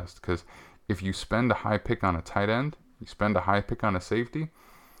get the best. Because if you spend a high pick on a tight end, you spend a high pick on a safety,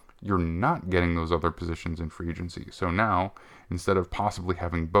 you're not getting those other positions in free agency. So now, instead of possibly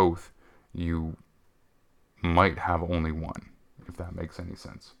having both, you might have only one, if that makes any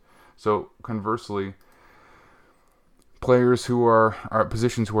sense. So conversely, players who are at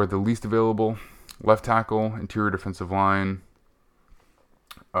positions who are the least available: left tackle, interior defensive line,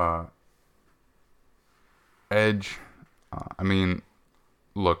 uh, edge. I mean,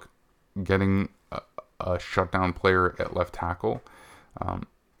 look, getting a shutdown player at left tackle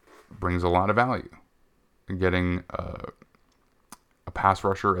brings a lot of value. Getting a pass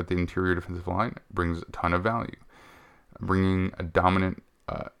rusher at the interior defensive line brings a ton of value. Bringing a dominant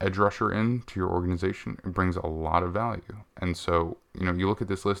edge rusher into your organization, it brings a lot of value. And so, you look at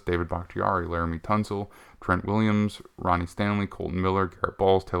this list: David Bakhtiari, Laramie Tunsil, Trent Williams, Ronnie Stanley, Colton Miller, Garrett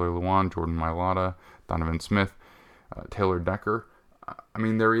Balls, Taylor Lewan, Jordan Mailata, Donovan Smith, Taylor Decker. I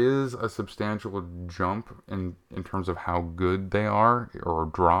mean, there is a substantial jump in terms of how good they are, or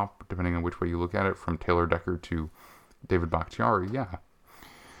drop, depending on which way you look at it, from Taylor Decker to David Bakhtiari, yeah.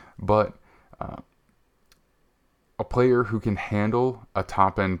 But a player who can handle a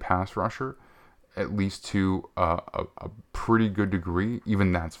top-end pass rusher, at least to a pretty good degree,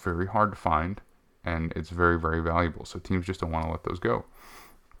 even that's very hard to find, and it's very, very valuable. So teams just don't want to let those go.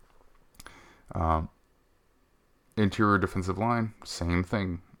 Interior defensive line, same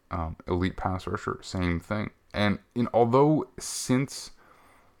thing. Elite pass rusher, same thing. And although since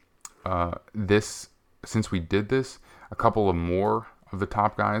we did this, a couple of more of the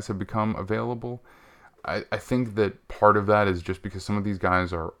top guys have become available. I think that part of that is just because some of these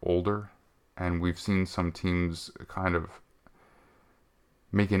guys are older, and we've seen some teams kind of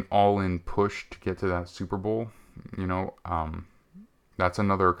make an all-in push to get to that Super Bowl. That's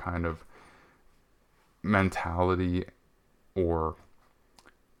another kind of mentality or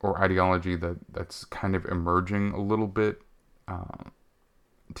ideology that's kind of emerging a little bit.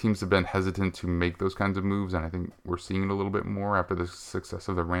 Teams have been hesitant to make those kinds of moves, and I think we're seeing it a little bit more after the success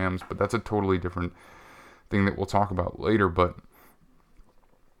of the Rams, but that's a totally different thing that we'll talk about later. But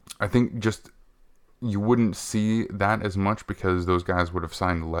I think just you wouldn't see that as much because those guys would have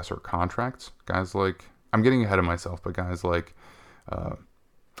signed lesser contracts. Guys like, I'm getting ahead of myself, but guys like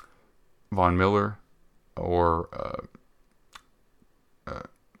Von Miller or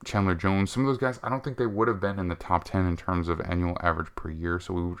Chandler Jones, some of those guys, I don't think they would have been in the top 10 in terms of annual average per year.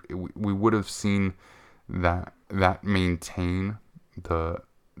 So we would have seen that maintain the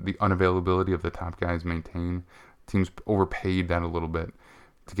unavailability of the top guys maintain. Teams overpaid that a little bit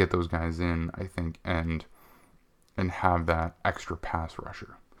to get those guys in, I think, and have that extra pass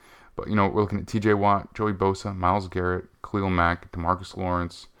rusher. But, we're looking at TJ Watt, Joey Bosa, Myles Garrett, Khalil Mack, DeMarcus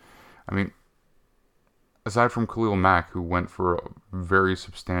Lawrence. I mean, aside from Khalil Mack, who went for a very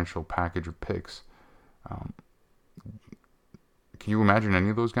substantial package of picks, can you imagine any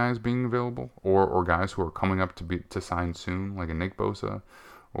of those guys being available, or guys who are coming up to sign soon, like a Nick Bosa,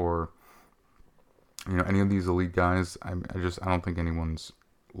 or any of these elite guys? I don't think anyone's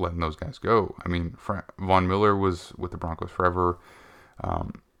letting those guys go. I mean, Von Miller was with the Broncos forever.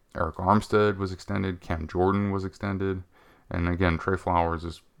 Eric Armstead was extended. Cam Jordan was extended, and again, Trey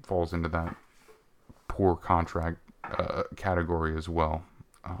Flowers falls into that poor contract category as well.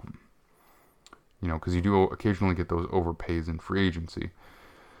 Because you do occasionally get those overpays in free agency.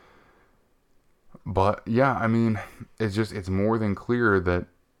 But yeah, I mean, it's more than clear that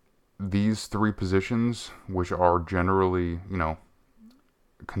these three positions, which are generally,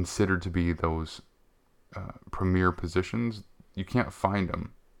 considered to be those premier positions, you can't find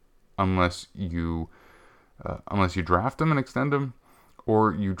them unless you draft them and extend them,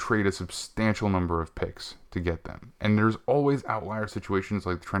 or you trade a substantial number of picks to get them. And there's always outlier situations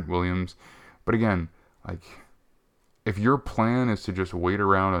like Trent Williams. But again, like, if your plan is to just wait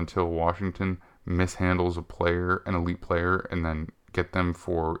around until Washington mishandles an elite player, and then get them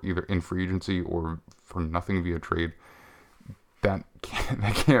for either in free agency or for nothing via trade, that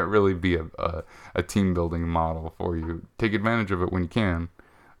can't really be a team building model for you. Take advantage of it when you can,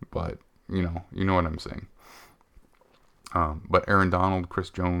 but you know what I'm saying. But Aaron Donald, Chris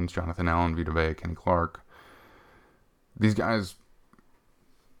Jones, Jonathan Allen, Vita Vea, Kenny Clark, these guys,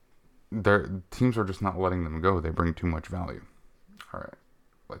 their teams are just not letting them go. They bring too much value. All right,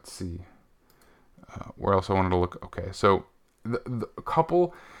 let's see. Where else I wanted to look? Okay, so the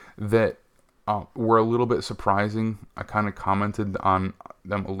couple that were a little bit surprising, I kind of commented on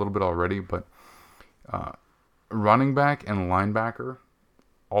them a little bit already, but running back and linebacker,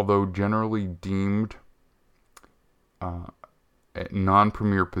 although generally deemed at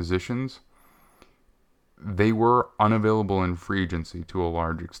non-premier positions, they were unavailable in free agency to a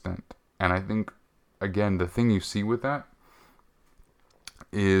large extent. And I think, again, the thing you see with that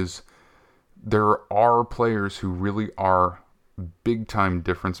is there are players who really are big time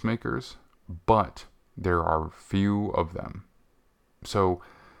difference makers, but there are few of them. So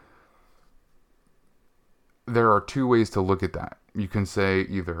there are two ways to look at that. You can say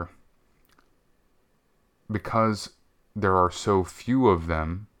either because there are so few of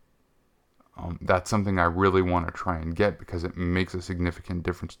them, that's something I really want to try and get because it makes a significant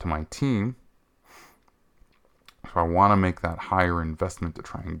difference to my team. So I want to make that higher investment to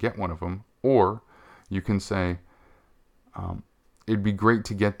try and get one of them. Or you can say, it'd be great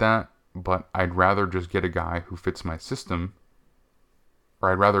to get that, but I'd rather just get a guy who fits my system.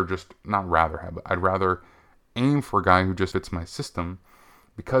 Or I'd rather just, not rather have, but I'd rather aim for a guy who just fits my system.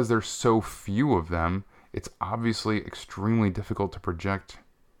 Because there's so few of them, it's obviously extremely difficult to project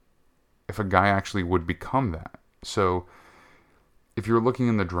if a guy actually would become that. So if you're looking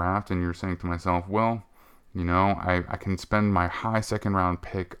in the draft and you're saying to myself, well, I can spend my high second round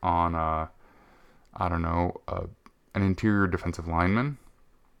pick on, an interior defensive lineman,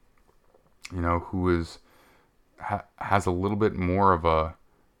 who has a little bit more of a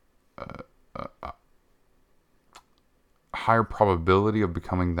higher probability of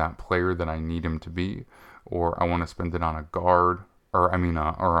becoming that player that I need him to be, or I want to spend it on a guard, I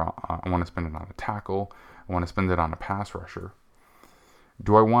want to spend it on a tackle, I want to spend it on a pass rusher.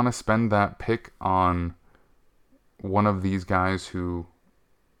 Do I want to spend that pick on one of these guys who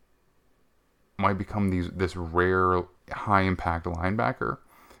might become this rare high impact linebacker,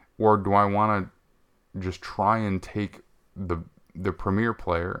 or do I want to just try and take the premier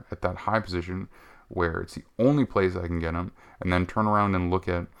player at that high position where it's the only place I can get him, and then turn around and look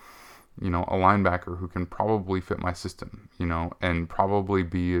at a linebacker who can probably fit my system, and probably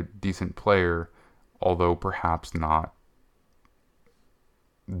be a decent player, although perhaps not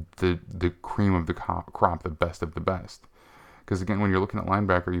the cream of the crop, the best of the best. Because again, when you're looking at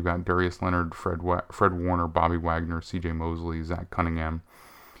linebacker, you've got Darius Leonard, Fred Warner, Bobby Wagner, C.J. Mosley, Zach Cunningham,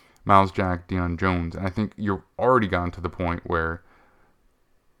 Miles Jack, Deion Jones, and I think you've already gotten to the point where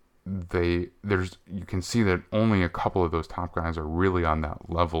you can see that only a couple of those top guys are really on that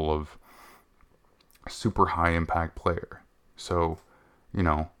level of super high impact player. So,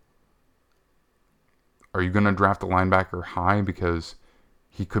 are you going to draft a linebacker high because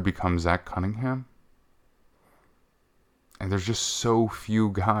he could become Zach Cunningham? And there's just so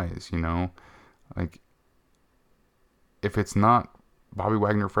few guys, like if it's not Bobby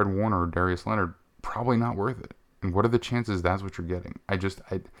Wagner, Fred Warner, or Darius Leonard, probably not worth it. And what are the chances that's what you're getting?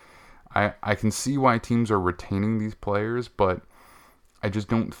 I can see why teams are retaining these players, but I just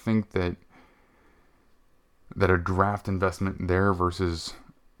don't think that a draft investment there versus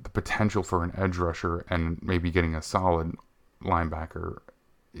the potential for an edge rusher and maybe getting a solid linebacker,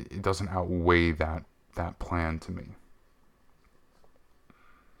 it doesn't outweigh that plan to me.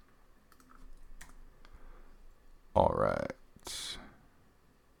 All right.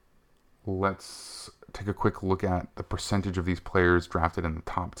 Let's take a quick look at the percentage of these players drafted in the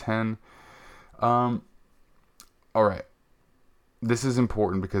top 10. All right. This is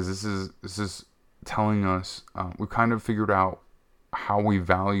important because this is telling us we've kind of figured out how we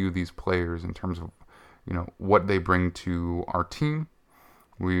value these players in terms of what they bring to our team.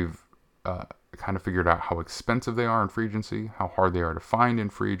 We've kind of figured out how expensive they are in free agency, how hard they are to find in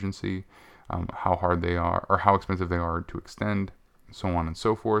free agency, how hard they are or how expensive they are to extend, so on and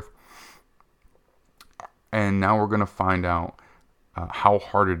so forth. And now we're going to find out how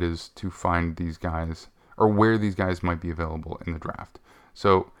hard it is to find these guys or where these guys might be available in the draft.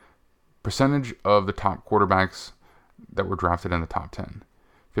 So percentage of the top quarterbacks that were drafted in the top 10,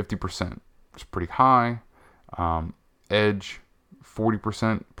 50%. It's pretty high. Edge,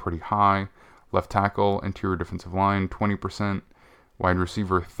 40%, pretty high. Left tackle, interior defensive line, 20%. Wide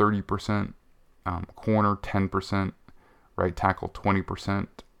receiver, 30%. Corner, 10%. Right tackle, 20%.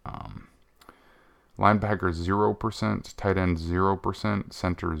 Linebacker, 0%. Tight end, 0%.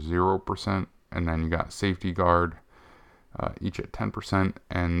 Center, 0%. And then you got safety guard, each at 10%.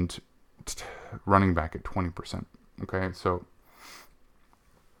 And running back at 20%. Okay, so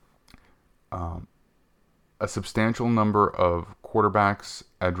a substantial number of quarterbacks,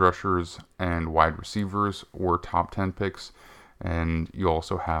 edge rushers, and wide receivers were top 10 picks. And you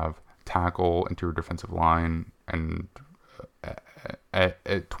also have tackle, interior defensive line, and at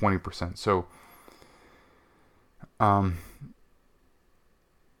 20%. So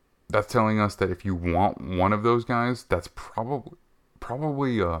that's telling us that if you want one of those guys, that's probably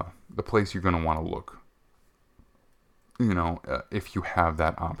the place you're going to want to look. If you have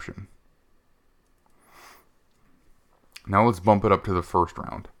that option. Now let's bump it up to the first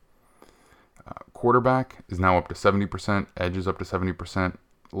round. Quarterback is now up to 70%. Edge is up to 70%.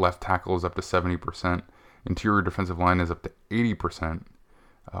 Left tackle is up to 70%. Interior defensive line is up to 80%.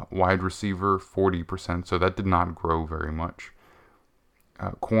 Wide receiver, 40%. So that did not grow very much.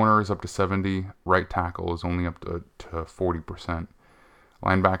 Corner is up to 70. Right tackle is only up to 40%.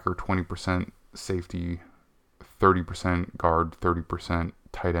 Linebacker, 20%. Safety, 30%. Guard, 30%.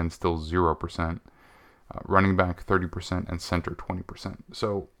 Tight end, still 0%. Running back, 30%. And center, 20%.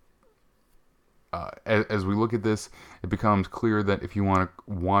 So as we look at this, it becomes clear that if you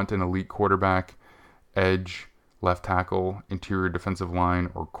want an elite quarterback, edge, left tackle, interior defensive line,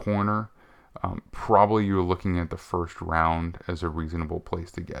 or corner, probably you're looking at the first round as a reasonable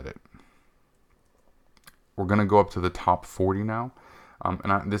place to get it. We're going to go up to the top 40 now.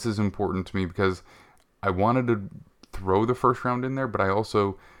 This is important to me because I wanted to throw the first round in there, but I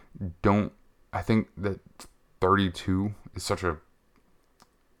also don't. I think that 32 is such an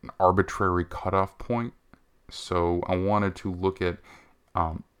arbitrary cutoff point. So I wanted to look at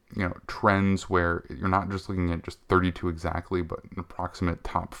trends where you're not just looking at just 32 exactly, but an approximate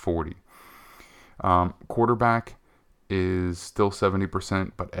top 40. Quarterback is still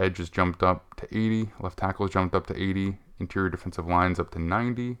 70%, but edge has jumped up to 80. Left tackle has jumped up to 80. Interior defensive line's up to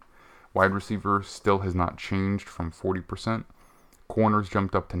 90. Wide receiver still has not changed from 40%. Corners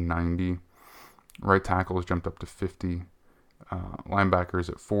jumped up to 90. Right tackle has jumped up to 50. Linebackers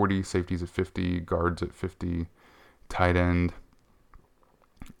at 40. Safeties at 50. Guards at 50. Tight end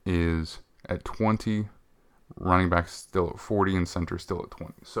is at 20. Running back still at 40, and center still at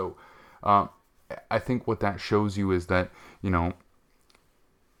 20. So I think what that shows you is that,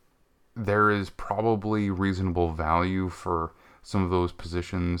 there is probably reasonable value for some of those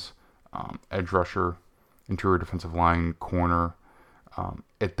positions, edge rusher, interior defensive line, corner,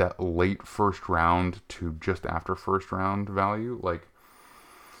 at that late first round to just after first round value. Like,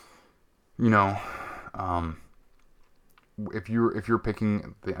 if you're picking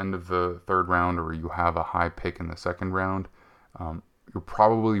at the end of the third round, or you have a high pick in the second round, you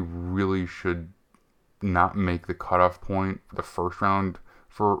probably really should not make the cutoff point for the first round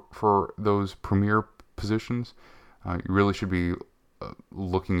for those premier positions. You really should be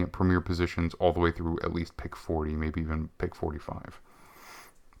looking at premier positions all the way through at least pick 40, maybe even pick 45.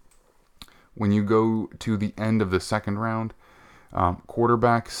 When you go to the end of the second round,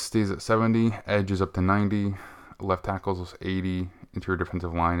 quarterback stays at 70, edge is up to 90, left tackle is 80, interior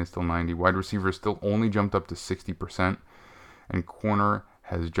defensive line is still 90, wide receiver is still only jumped up to 60%, and corner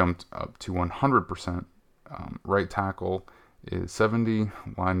has jumped up to 100%. Right tackle is 70,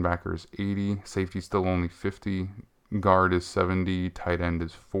 linebacker is 80, safety still only 50, guard is 70, tight end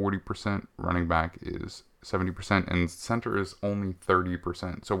is 40%, running back is 70%, and center is only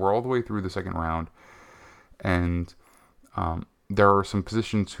 30%. So we're all the way through the second round, and there are some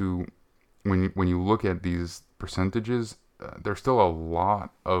positions who, when you look at these percentages, there's still a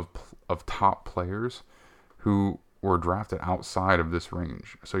lot of top players who were drafted outside of this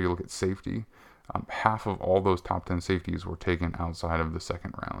range. So you look at safety, half of all those top 10 safeties were taken outside of the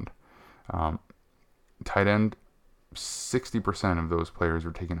second round. Tight end, 60% of those players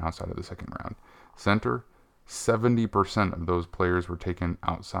were taken outside of the second round. Center, 70% of those players were taken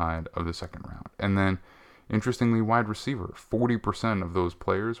outside of the second round. And then, interestingly, wide receiver, 40% of those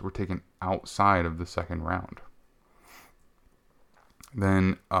players were taken outside of the second round.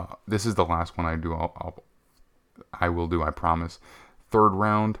 Then, this is the last one I do. I will do, I promise. Third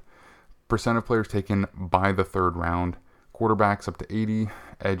round, percent of players taken by the third round. Quarterback's up to 80,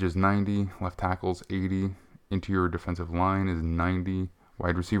 edge is 90, left tackle's 80, interior defensive line is 90,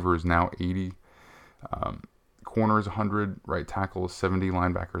 wide receiver is now 80, corner is 100, right tackle is 70,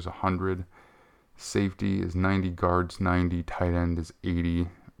 linebacker is 100, safety is 90, guards 90, tight end is 80,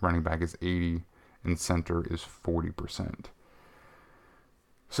 running back is 80, and center is 40%.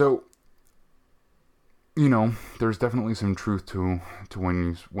 So, there's definitely some truth to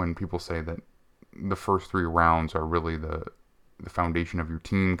when people say that the first three rounds are really the foundation of your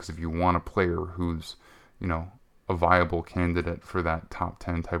team, because if you want a player who's, a viable candidate for that top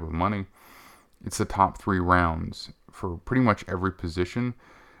 10 type of money, it's the top three rounds for pretty much every position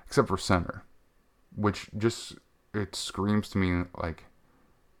except for center, which it screams to me like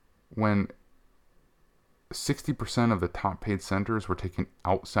when 60% of the top paid centers were taken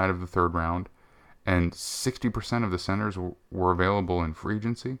outside of the third round, and 60% of the centers were available in free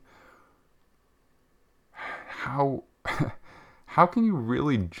agency. How can you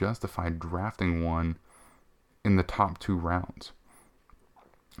really justify drafting one in the top two rounds?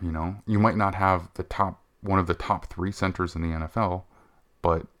 You might not have one of the top three centers in the NFL,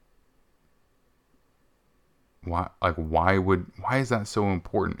 but Why is that so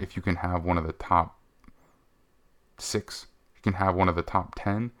important if you can have one of the top 6, you can have one of the top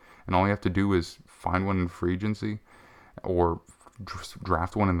 10, and all you have to do is find one in free agency or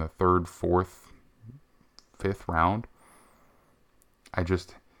draft one in the 3rd, 4th, 5th round.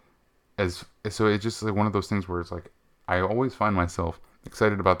 So it's just like one of those things where it's like I always find myself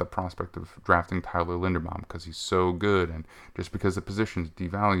excited about the prospect of drafting Tyler Linderbaum because he's so good, and just because the position's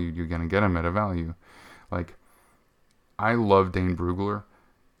devalued, you're gonna get him at a value. Like, I love Dane Brugler.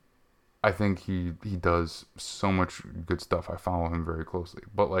 I think he does so much good stuff. I follow him very closely.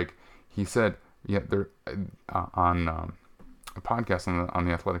 But like he said, yeah, there on a podcast on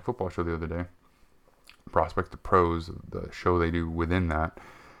the Athletic Football Show the other day, Prospect to Pros, the show they do within that.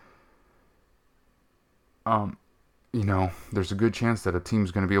 There's a good chance that a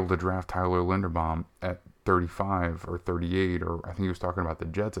team's going to be able to draft Tyler Linderbaum at 35 or 38, or I think he was talking about the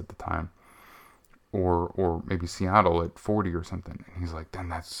Jets at the time, or maybe Seattle at 40 or something. And he's like, then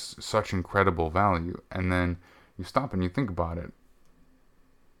that's such incredible value. And then you stop and you think about it.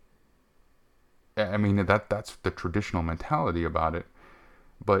 I mean, that's the traditional mentality about it.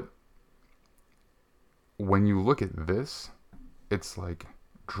 But when you look at this, it's like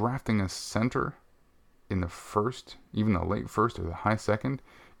drafting a center in the first, even the late first or the high second.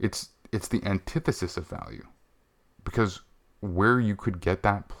 It's the antithesis of value, because where you could get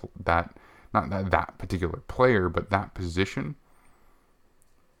that not that particular player, but that position,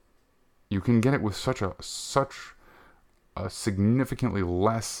 you can get it with such a significantly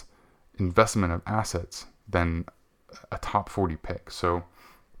less investment of assets than a top 40 pick. So,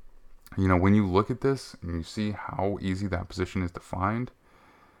 when you look at this and you see how easy that position is to find,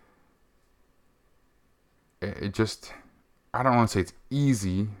 it just, I don't want to say it's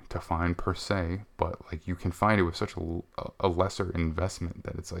easy to find per se, but like you can find it with such a lesser investment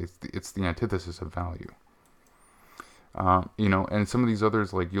that it's like it's the antithesis of value. And some of these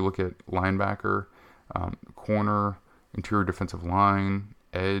others, like you look at linebacker, corner, interior defensive line,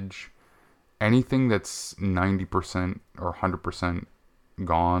 edge, anything that's 90% or 100%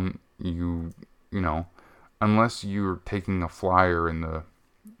 gone, unless you're taking a flyer in the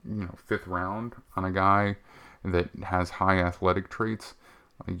 5th round on a guy that has high athletic traits,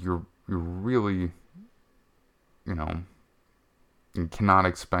 like you're really, you cannot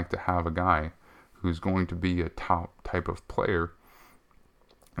expect to have a guy who's going to be a top type of player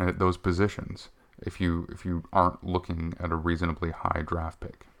at those positions if you aren't looking at a reasonably high draft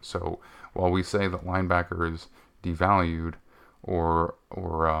pick. So while we say that linebacker is devalued or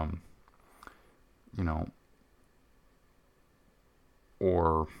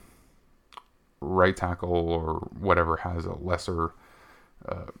right tackle or whatever has a lesser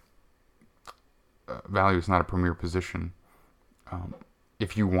value, is not a premier position.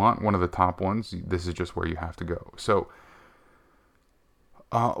 If you want one of the top ones, this is just where you have to go. So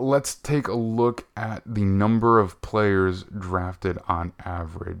let's take a look at the number of players drafted on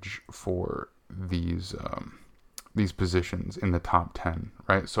average for these positions in the top 10,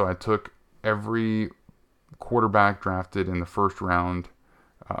 right? So I took every quarterback drafted in the first round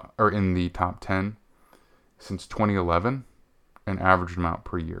or in the top 10 since 2011 and averaged them out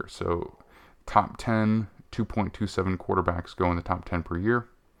per year. So top 10, 2.27 quarterbacks go in the top 10 per year.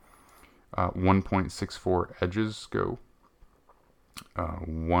 1.64 edges go.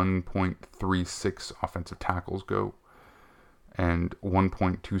 1.36 offensive tackles go. And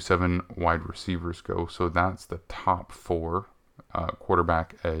 1.27 wide receivers go. So that's the top 4,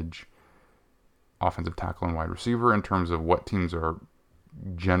 quarterback, edge, offensive tackle, and wide receiver in terms of what teams are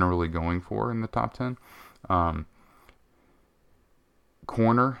generally going for in the top 10.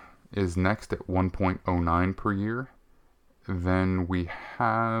 Corner is next at 1.09 per year. Then we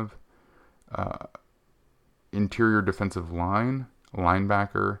have interior defensive line,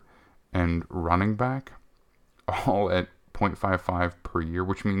 linebacker, and running back, all at 0.55 per year,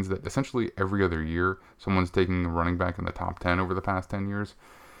 which means that essentially every other year someone's taking a running back in the top 10 over the past 10 years,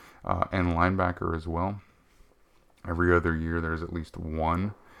 and linebacker as well. Every other year there's at least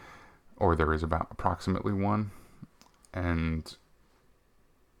one, or there is about approximately one. And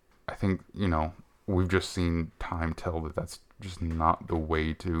I think, we've just seen time tell that that's just not the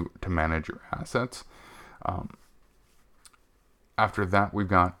way to manage your assets. After that, we've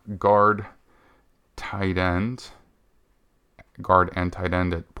got guard and tight end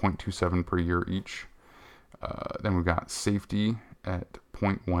at 0.27 per year each. Then we've got safety at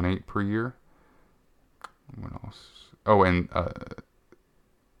 0.18 per year. What else? Oh, and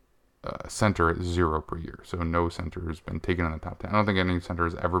center at 0 per year. So no center has been taken in the top 10. I don't think any center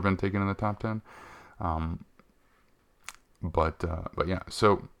has ever been taken in the top 10. But yeah.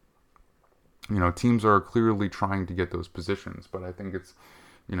 So teams are clearly trying to get those positions, but I think it's,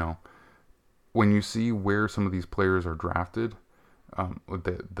 you know, when you see where some of these players are drafted,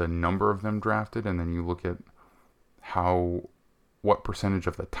 the number of them drafted, and then you look at what percentage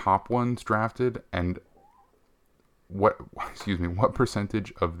of the top ones drafted, and what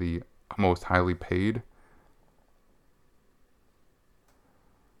percentage of the most highly paid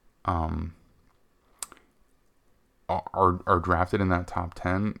um, are drafted in that top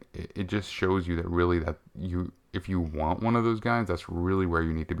 10. It just shows you that really, that if you want one of those guys, that's really where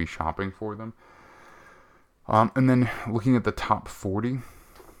you need to be shopping for them. And then looking at the top 40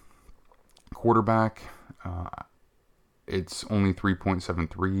 quarterback, it's only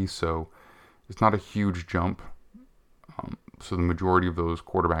 3.73, so it's not a huge jump. So the majority of those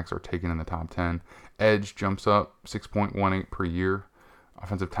quarterbacks are taken in the top 10. Edge jumps up 6.18 per year.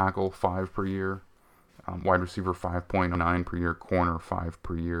 Offensive tackle 5 per year. Wide receiver 5.09 per year. Corner 5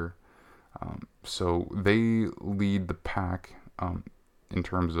 per year. So they lead the pack in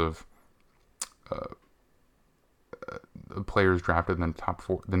terms of players drafted in the top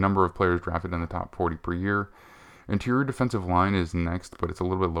 4, the number of players drafted in the top 40 per year. Interior defensive line is next, but it's a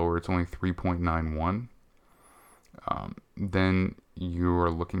little bit lower. It's only 3.91. Then you are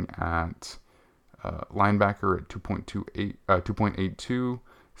looking at linebacker at 2.82,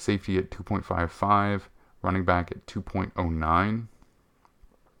 safety at 2.55, running back at 2.09,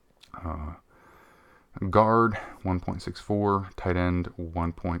 guard 1.64, tight end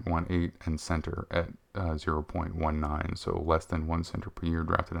 1.18, and center at 0.19. So less than one center per year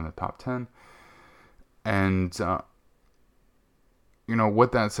drafted in the top 10. And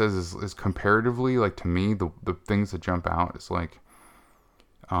what that says is comparatively, like, to me, the things that jump out is like,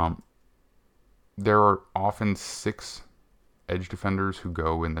 there are often 6 edge defenders who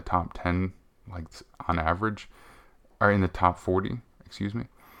go in the top 10, like, on average, or in the top 40, excuse me.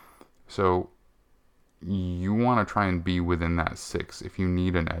 So you want to try and be within that 6 if you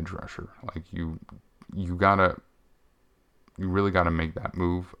need an edge rusher. Like, you really gotta make that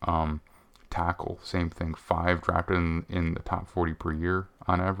move. Tackle, same thing, 5 drafted in the top 40 per year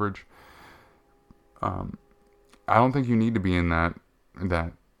on average. I don't think you need to be in that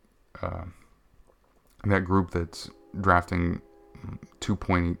group that's drafting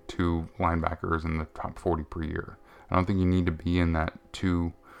 2.82 linebackers in the top 40 per year. I don't think you need to be in that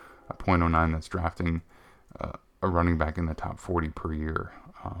 2.09 that's drafting a running back in the top 40 per year,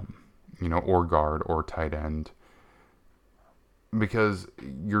 or guard or tight end. Because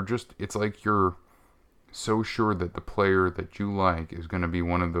it's like you're so sure that the player that you like is going to be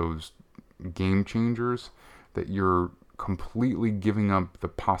one of those game changers that you're completely giving up the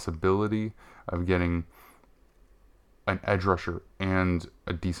possibility of getting an edge rusher and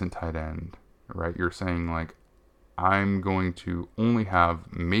a decent tight end, right? You're saying, like, I'm going to only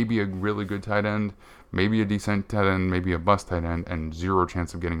have maybe a really good tight end, maybe a decent tight end, maybe a bust tight end, and 0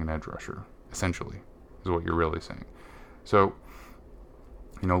 chance of getting an edge rusher, essentially, is what you're really saying. So,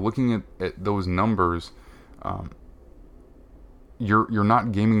 looking at those numbers, you're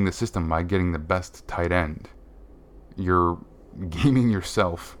not gaming the system by getting the best tight end. You're gaming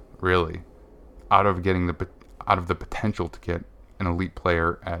yourself, really, out of the potential to get an elite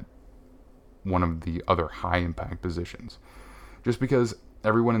player at one of the other high impact positions. Just because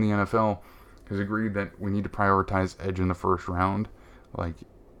everyone in the NFL has agreed that we need to prioritize edge in the first round, like,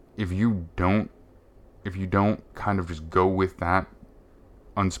 if you don't kind of just go with that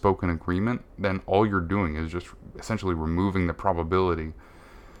unspoken agreement, then all you're doing is just essentially removing the probability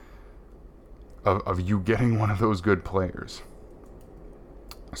of you getting one of those good players.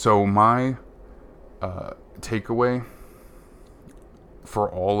 So my takeaway for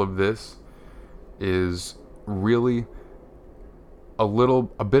all of this is really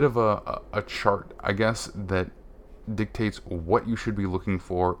a bit of a chart, I guess, that dictates what you should be looking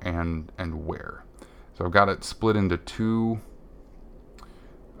for and where. So I've got it split into 2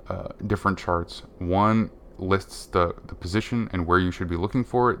 different charts. One lists the position and where you should be looking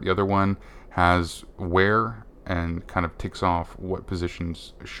for it. The other one has where and kind of ticks off what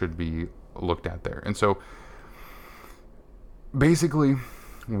positions should be looked at there. And so basically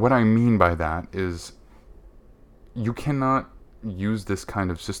what I mean by that is you cannot use this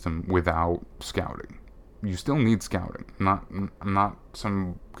kind of system without scouting. You still need scouting. I'm not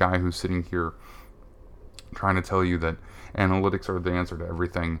some guy who's sitting here trying to tell you that analytics are the answer to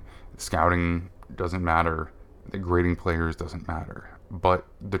everything. Scouting doesn't matter. The grading players doesn't matter. But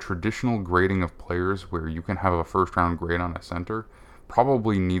the traditional grading of players, where you can have a first round grade on a center,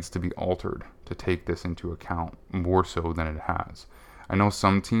 probably needs to be altered to take this into account more so than it has. I know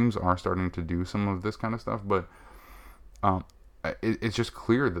some teams are starting to do some of this kind of stuff, but it's just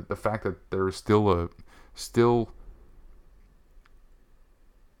clear that the fact that there is still,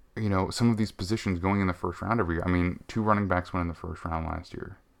 some of these positions going in the first round every year. I mean, 2 running backs went in the first round last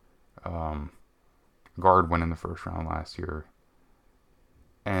year. Guard went in the first round last year.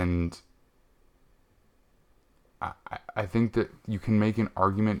 And I think that you can make an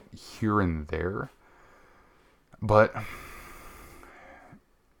argument here and there, but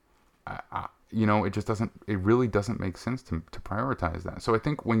it really doesn't make sense to prioritize that. So I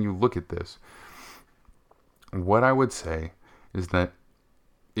think when you look at this, what I would say is that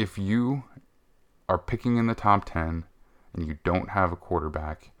if you are picking in the top 10 and you don't have a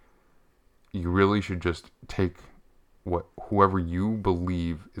quarterback, you really should just take whoever you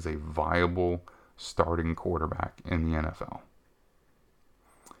believe is a viable starting quarterback in the NFL.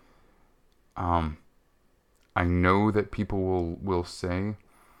 I know that people will say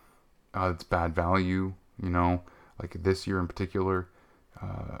it's bad value, like this year in particular,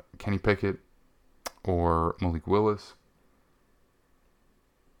 Kenny Pickett or Malik Willis.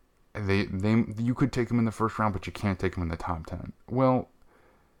 You could take them in the first round, but you can't take them in the top 10. Well,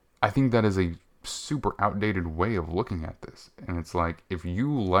 I think that is a super outdated way of looking at this. And it's like, if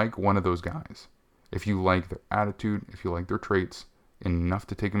you like one of those guys, if you like their attitude, if you like their traits enough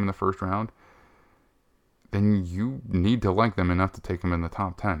to take them in the first round, then you need to like them enough to take them in the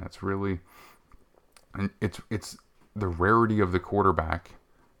top 10. It's really, it's the rarity of the quarterback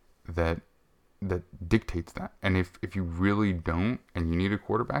that dictates that. And if you really don't and you need a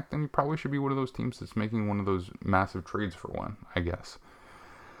quarterback, then you probably should be one of those teams that's making one of those massive trades for one, I guess.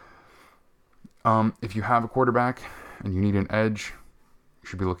 If you have a quarterback and you need an edge, you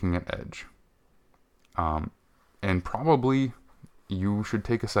should be looking at edge. And probably you should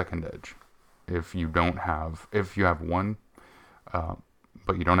take a second edge. If you have one,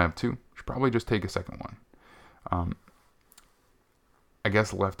 but you don't have two, you should probably just take a second one. I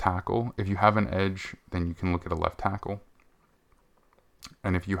guess left tackle. If you have an edge, then you can look at a left tackle.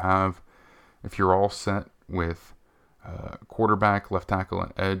 And if you're all set with quarterback, left tackle,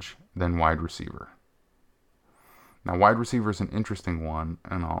 and edge, then wide receiver. Now, wide receiver is an interesting one,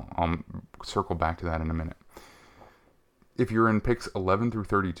 and I'll circle back to that in a minute. If you're in picks 11 through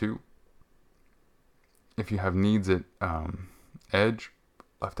 32, if you have needs at edge,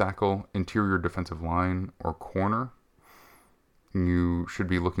 left tackle, interior defensive line, or corner, you should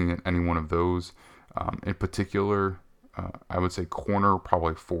be looking at any one of those. In particular, I would say corner,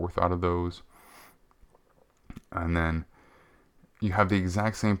 probably 4th out of those. And then you have the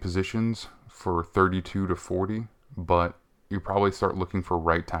exact same positions for 32 to 40, but you probably start looking for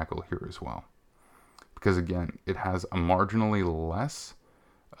right tackle here as well. Because again, it has marginally less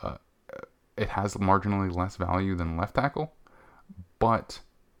value than left tackle, but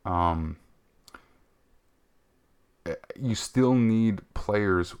you still need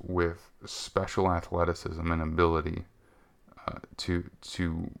players with special athleticism and ability to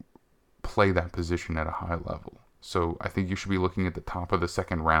play that position at a high level. So I think you should be looking at the top of the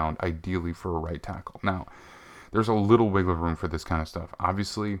second round, ideally for a right tackle. Now, there's a little wiggle room for this kind of stuff.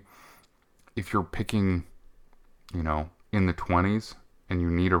 Obviously, if you're picking, in the 20s and you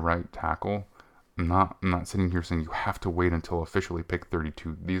need a right tackle, I'm not sitting here saying you have to wait until officially pick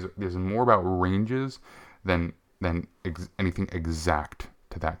 32. These are more about ranges than anything exact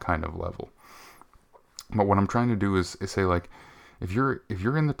to that kind of level. But what I'm trying to do is say, like, if you're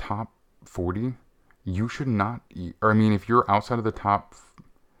in the top 40, you should not, if you're outside of the top,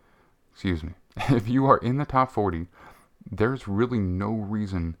 if you are in the top 40, there's really no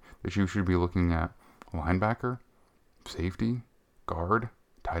reason that you should be looking at linebacker, safety, guard,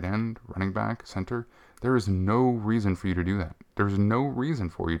 tight end, running back, center. There is no reason for you to do that. There's no reason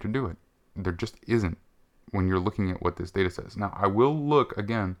for you to do it. There just isn't when you're looking at what this data says. Now, I will look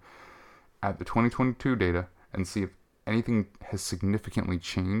again at the 2022 data and see if anything has significantly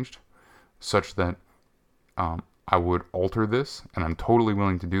changed such that I would alter this, and I'm totally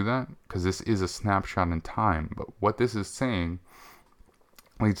willing to do that because this is a snapshot in time. But what this is saying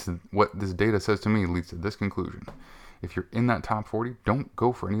leads to what this data says to me leads to this conclusion. If you're in that top 40, don't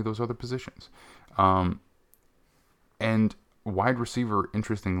go for any of those other positions. And wide receiver,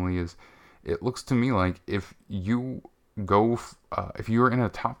 interestingly, it looks to me like if you go, if you're in a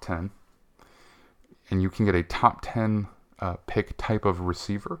top 10 and you can get a top 10 pick type of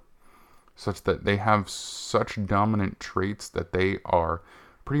receiver, such that they have such dominant traits that they are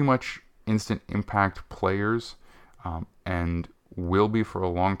pretty much instant impact players and will be for a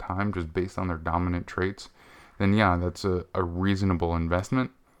long time just based on their dominant traits, then yeah, that's a reasonable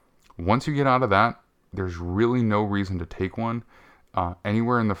investment. Once you get out of that, there's really no reason to take one.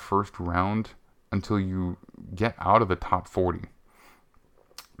 Anywhere in the first round, until you get out of the top 40.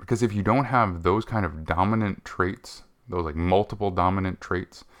 Because if you don't have those kind of dominant traits, those like multiple dominant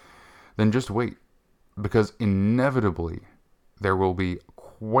traits, then just wait. Because inevitably, there will be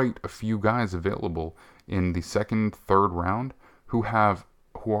quite a few guys available in the second, third round who have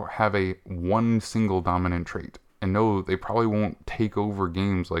a one single dominant trait. And no, they probably won't take over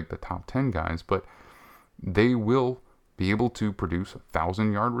games like the top 10 guys, but they will be able to produce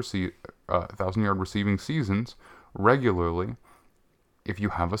 1,000-yard receiving seasons regularly if you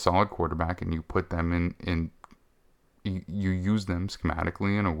have a solid quarterback and you put them in you use them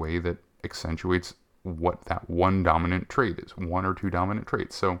schematically in a way that accentuates what that one dominant trait is, one or two dominant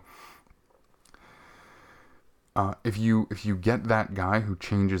traits. So if you get that guy who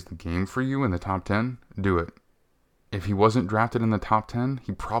changes the game for you in the top 10, do it. If he wasn't drafted in the top 10,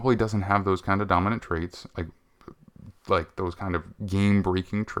 he probably doesn't have those kind of dominant traits, like those kind of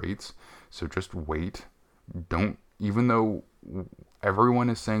game-breaking traits. So just wait. Don't, even though everyone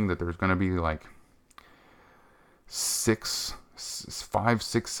is saying that there's going to be like 5,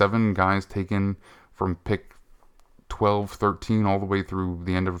 6, 7 guys taken from pick 12, 13 all the way through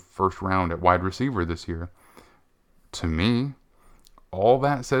the end of the first round at wide receiver this year. To me, all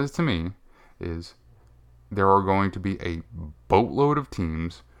that says to me is there are going to be a boatload of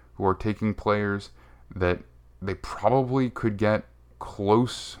teams who are taking players that they probably could get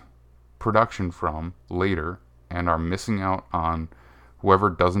close production from later and are missing out on whoever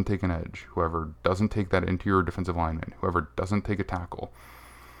doesn't take an edge, whoever doesn't take that interior defensive lineman, whoever doesn't take a tackle.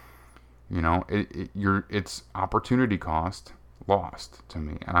 You know, it's opportunity cost lost to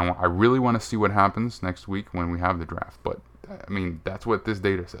me. And I really want to see what happens next week when we have the draft. But, I mean, that's what this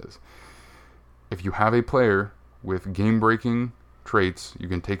data says. If you have a player with game-breaking traits, you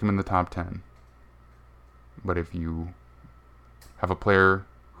can take him in the top 10. But if you have a player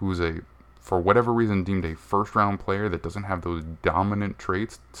who's for whatever reason, deemed a first-round player that doesn't have those dominant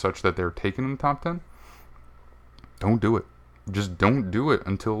traits such that they're taken in the top 10, don't do it. Just don't do it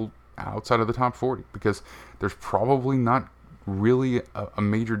until outside of the top 40, because there's probably not really a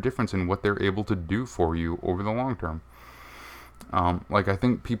major difference in what they're able to do for you over the long term. Like, I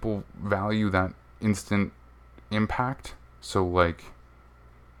think people value that instant impact. So, like,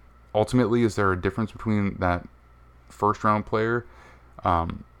 ultimately, is there a difference between that first-round player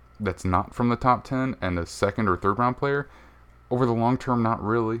that's not from the top 10 and a second or third round player? Over the long term, not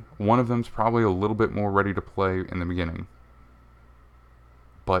really. One of them's probably a little bit more ready to play in the beginning.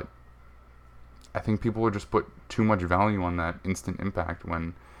 But I think people would just put too much value on that instant impact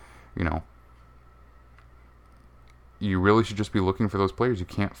when, you know, you really should just be looking for those players you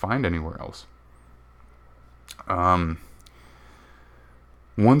can't find anywhere else.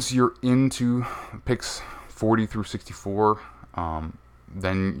 Once you're into picks 40 through 64,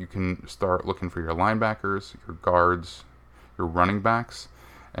 then you can start looking for your linebackers, your guards, your running backs.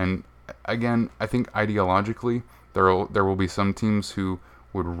 And again, I think ideologically, there will be some teams who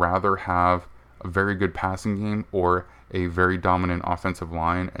would rather have a very good passing game or a very dominant offensive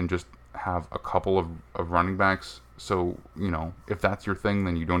line and just have a couple of running backs. So, you know, if that's your thing,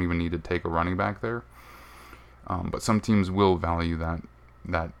 then you don't even need to take a running back there. But some teams will value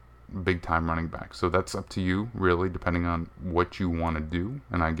that big time running back. So that's up to you, really, depending on what you want to do.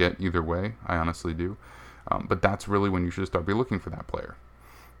 And I get either way. I honestly do. But that's really when you should start be looking for that player.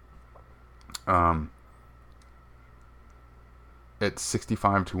 It's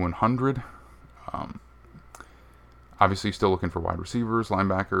 65 to 100. Obviously, still looking for wide receivers,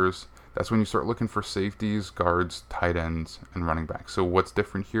 linebackers. That's when you start looking for safeties, guards, tight ends, and running backs. So what's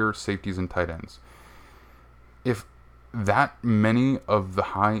different here? Safeties and tight ends. If that many of the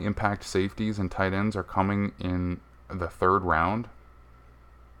high impact safeties and tight ends are coming in the third round,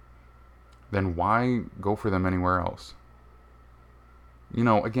 then why go for them anywhere else? You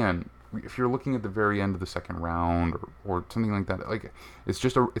know, again, if you're looking at the very end of the second round or something like that, like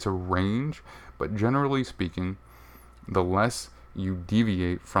it's a range, but generally speaking, the less you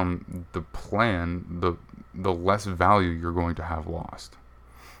deviate from the plan, the less value you're going to have lost.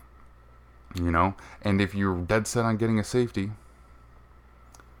 You know, and if you're dead set on getting a safety,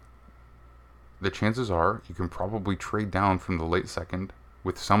 the chances are you can probably trade down from the late second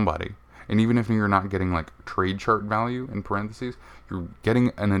with somebody. And even if you're not getting like trade chart value in parentheses, you're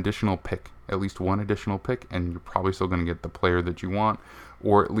getting an additional pick, at least one additional pick, and you're probably still going to get the player that you want,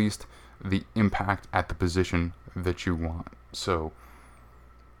 or at least the impact at the position that you want. So,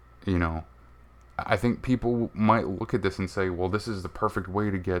 you know, I think people might look at this and say, well, this is the perfect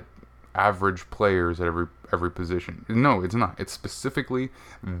way to get average players at every position. No, it's not. It's specifically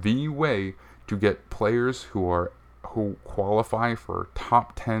the way to get players who qualify for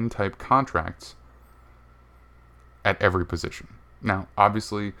top 10 type contracts at every position. Now,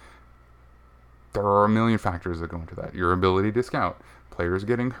 obviously, there are a million factors that go into that. Your ability to scout, players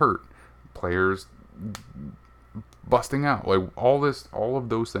getting hurt, players busting out, like all of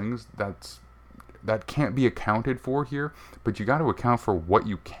those things. That can't be accounted for here, but you got to account for what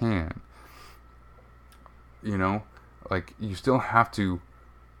you can. You know, like you still have to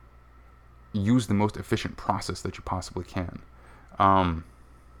use the most efficient process that you possibly can.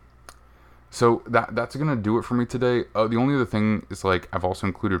 So that's gonna do it for me today. The only other thing is, like, I've also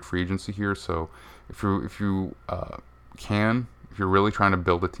included free agency here. So if you if you're really trying to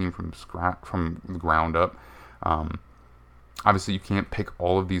build a team from scratch, from the ground up, obviously you can't pick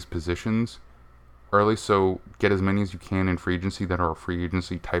all of these positions early. So get as many as you can in free agency that are free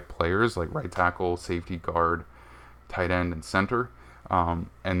agency type players, like right tackle, safety, guard, tight end, and center. And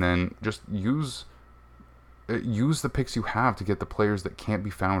then just use the picks you have to get the players that can't be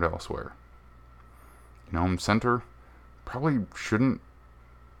found elsewhere. You know, center probably shouldn't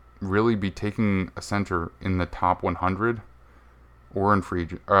really be taking a center in the top 100 or in free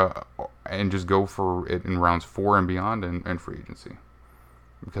and just go for it in rounds 4 and beyond and free agency,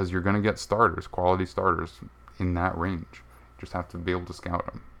 because you're going to get starters, quality starters in that range. Just have to be able to scout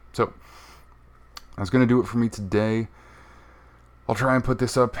them. So that's going to do it for me today. I'll try and put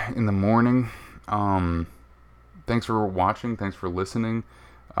this up in the morning. Thanks for watching. Thanks for listening.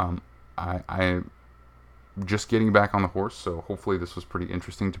 I just getting back on the horse, so hopefully this was pretty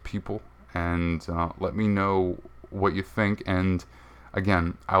interesting to people. And let me know what you think. And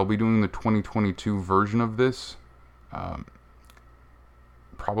again, I'll be doing the 2022 version of this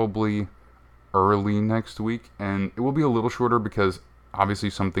probably early next week, and it will be a little shorter because obviously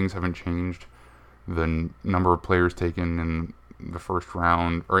some things haven't changed. The number of players taken in the first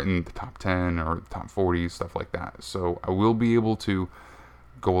round, or in the top 10 or the top 40, stuff like that. So I will be able to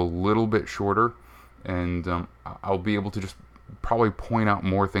go a little bit shorter, and I'll be able to just probably point out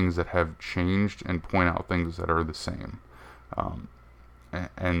more things that have changed and point out things that are the same,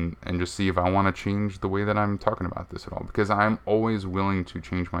 and just see if I want to change the way that I'm talking about this at all, because I'm always willing to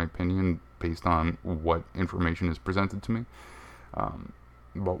change my opinion based on what information is presented to me.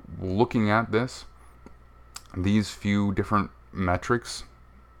 But looking at these few different metrics,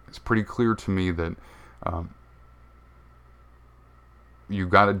 it's pretty clear to me that you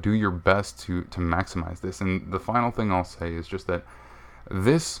got to do your best to maximize this. And the final thing I'll say is just that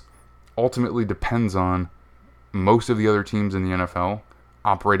this ultimately depends on most of the other teams in the NFL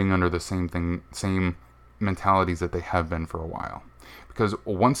operating under the same mentalities that they have been for a while. Because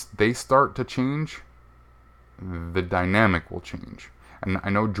once they start to change, the dynamic will change. And I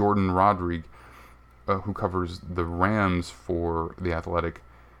know Jordan Rodriguez, who covers the Rams for The Athletic,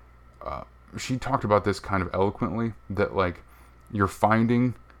 she talked about this kind of eloquently, that like you're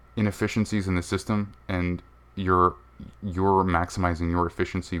finding inefficiencies in the system and you're maximizing your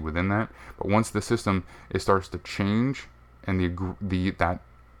efficiency within that. But once the system starts to change and that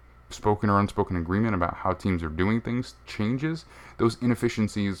spoken or unspoken agreement about how teams are doing things changes, those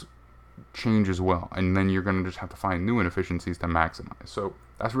inefficiencies change as well, and then you're going to just have to find new inefficiencies to maximize. So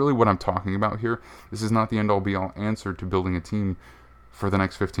that's really what I'm talking about here. This is not the end-all be-all answer to building a team for the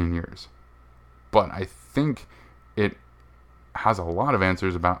next 15 years, but I think it has a lot of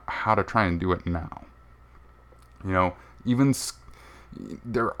answers about how to try and do it now. You know, even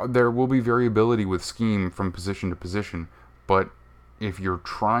there will be variability with scheme from position to position, but if you're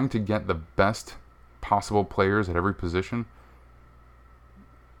trying to get the best possible players at every position,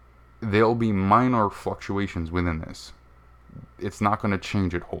 there'll be minor fluctuations within this. It's not going to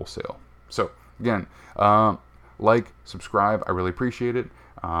change it wholesale. So again, like, subscribe, I really appreciate it.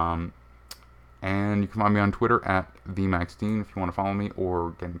 And you can find me on Twitter at TheMaxDean if you want to follow me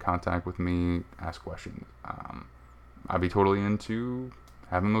or get in contact with me, ask questions. I'd be totally into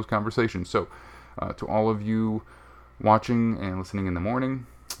having those conversations. So to all of you watching and listening in the morning,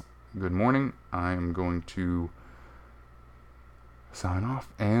 good morning. I am going to sign off,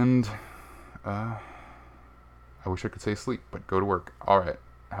 and I wish I could say sleep, but go to work. All right.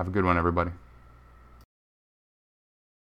 Have a good one, everybody.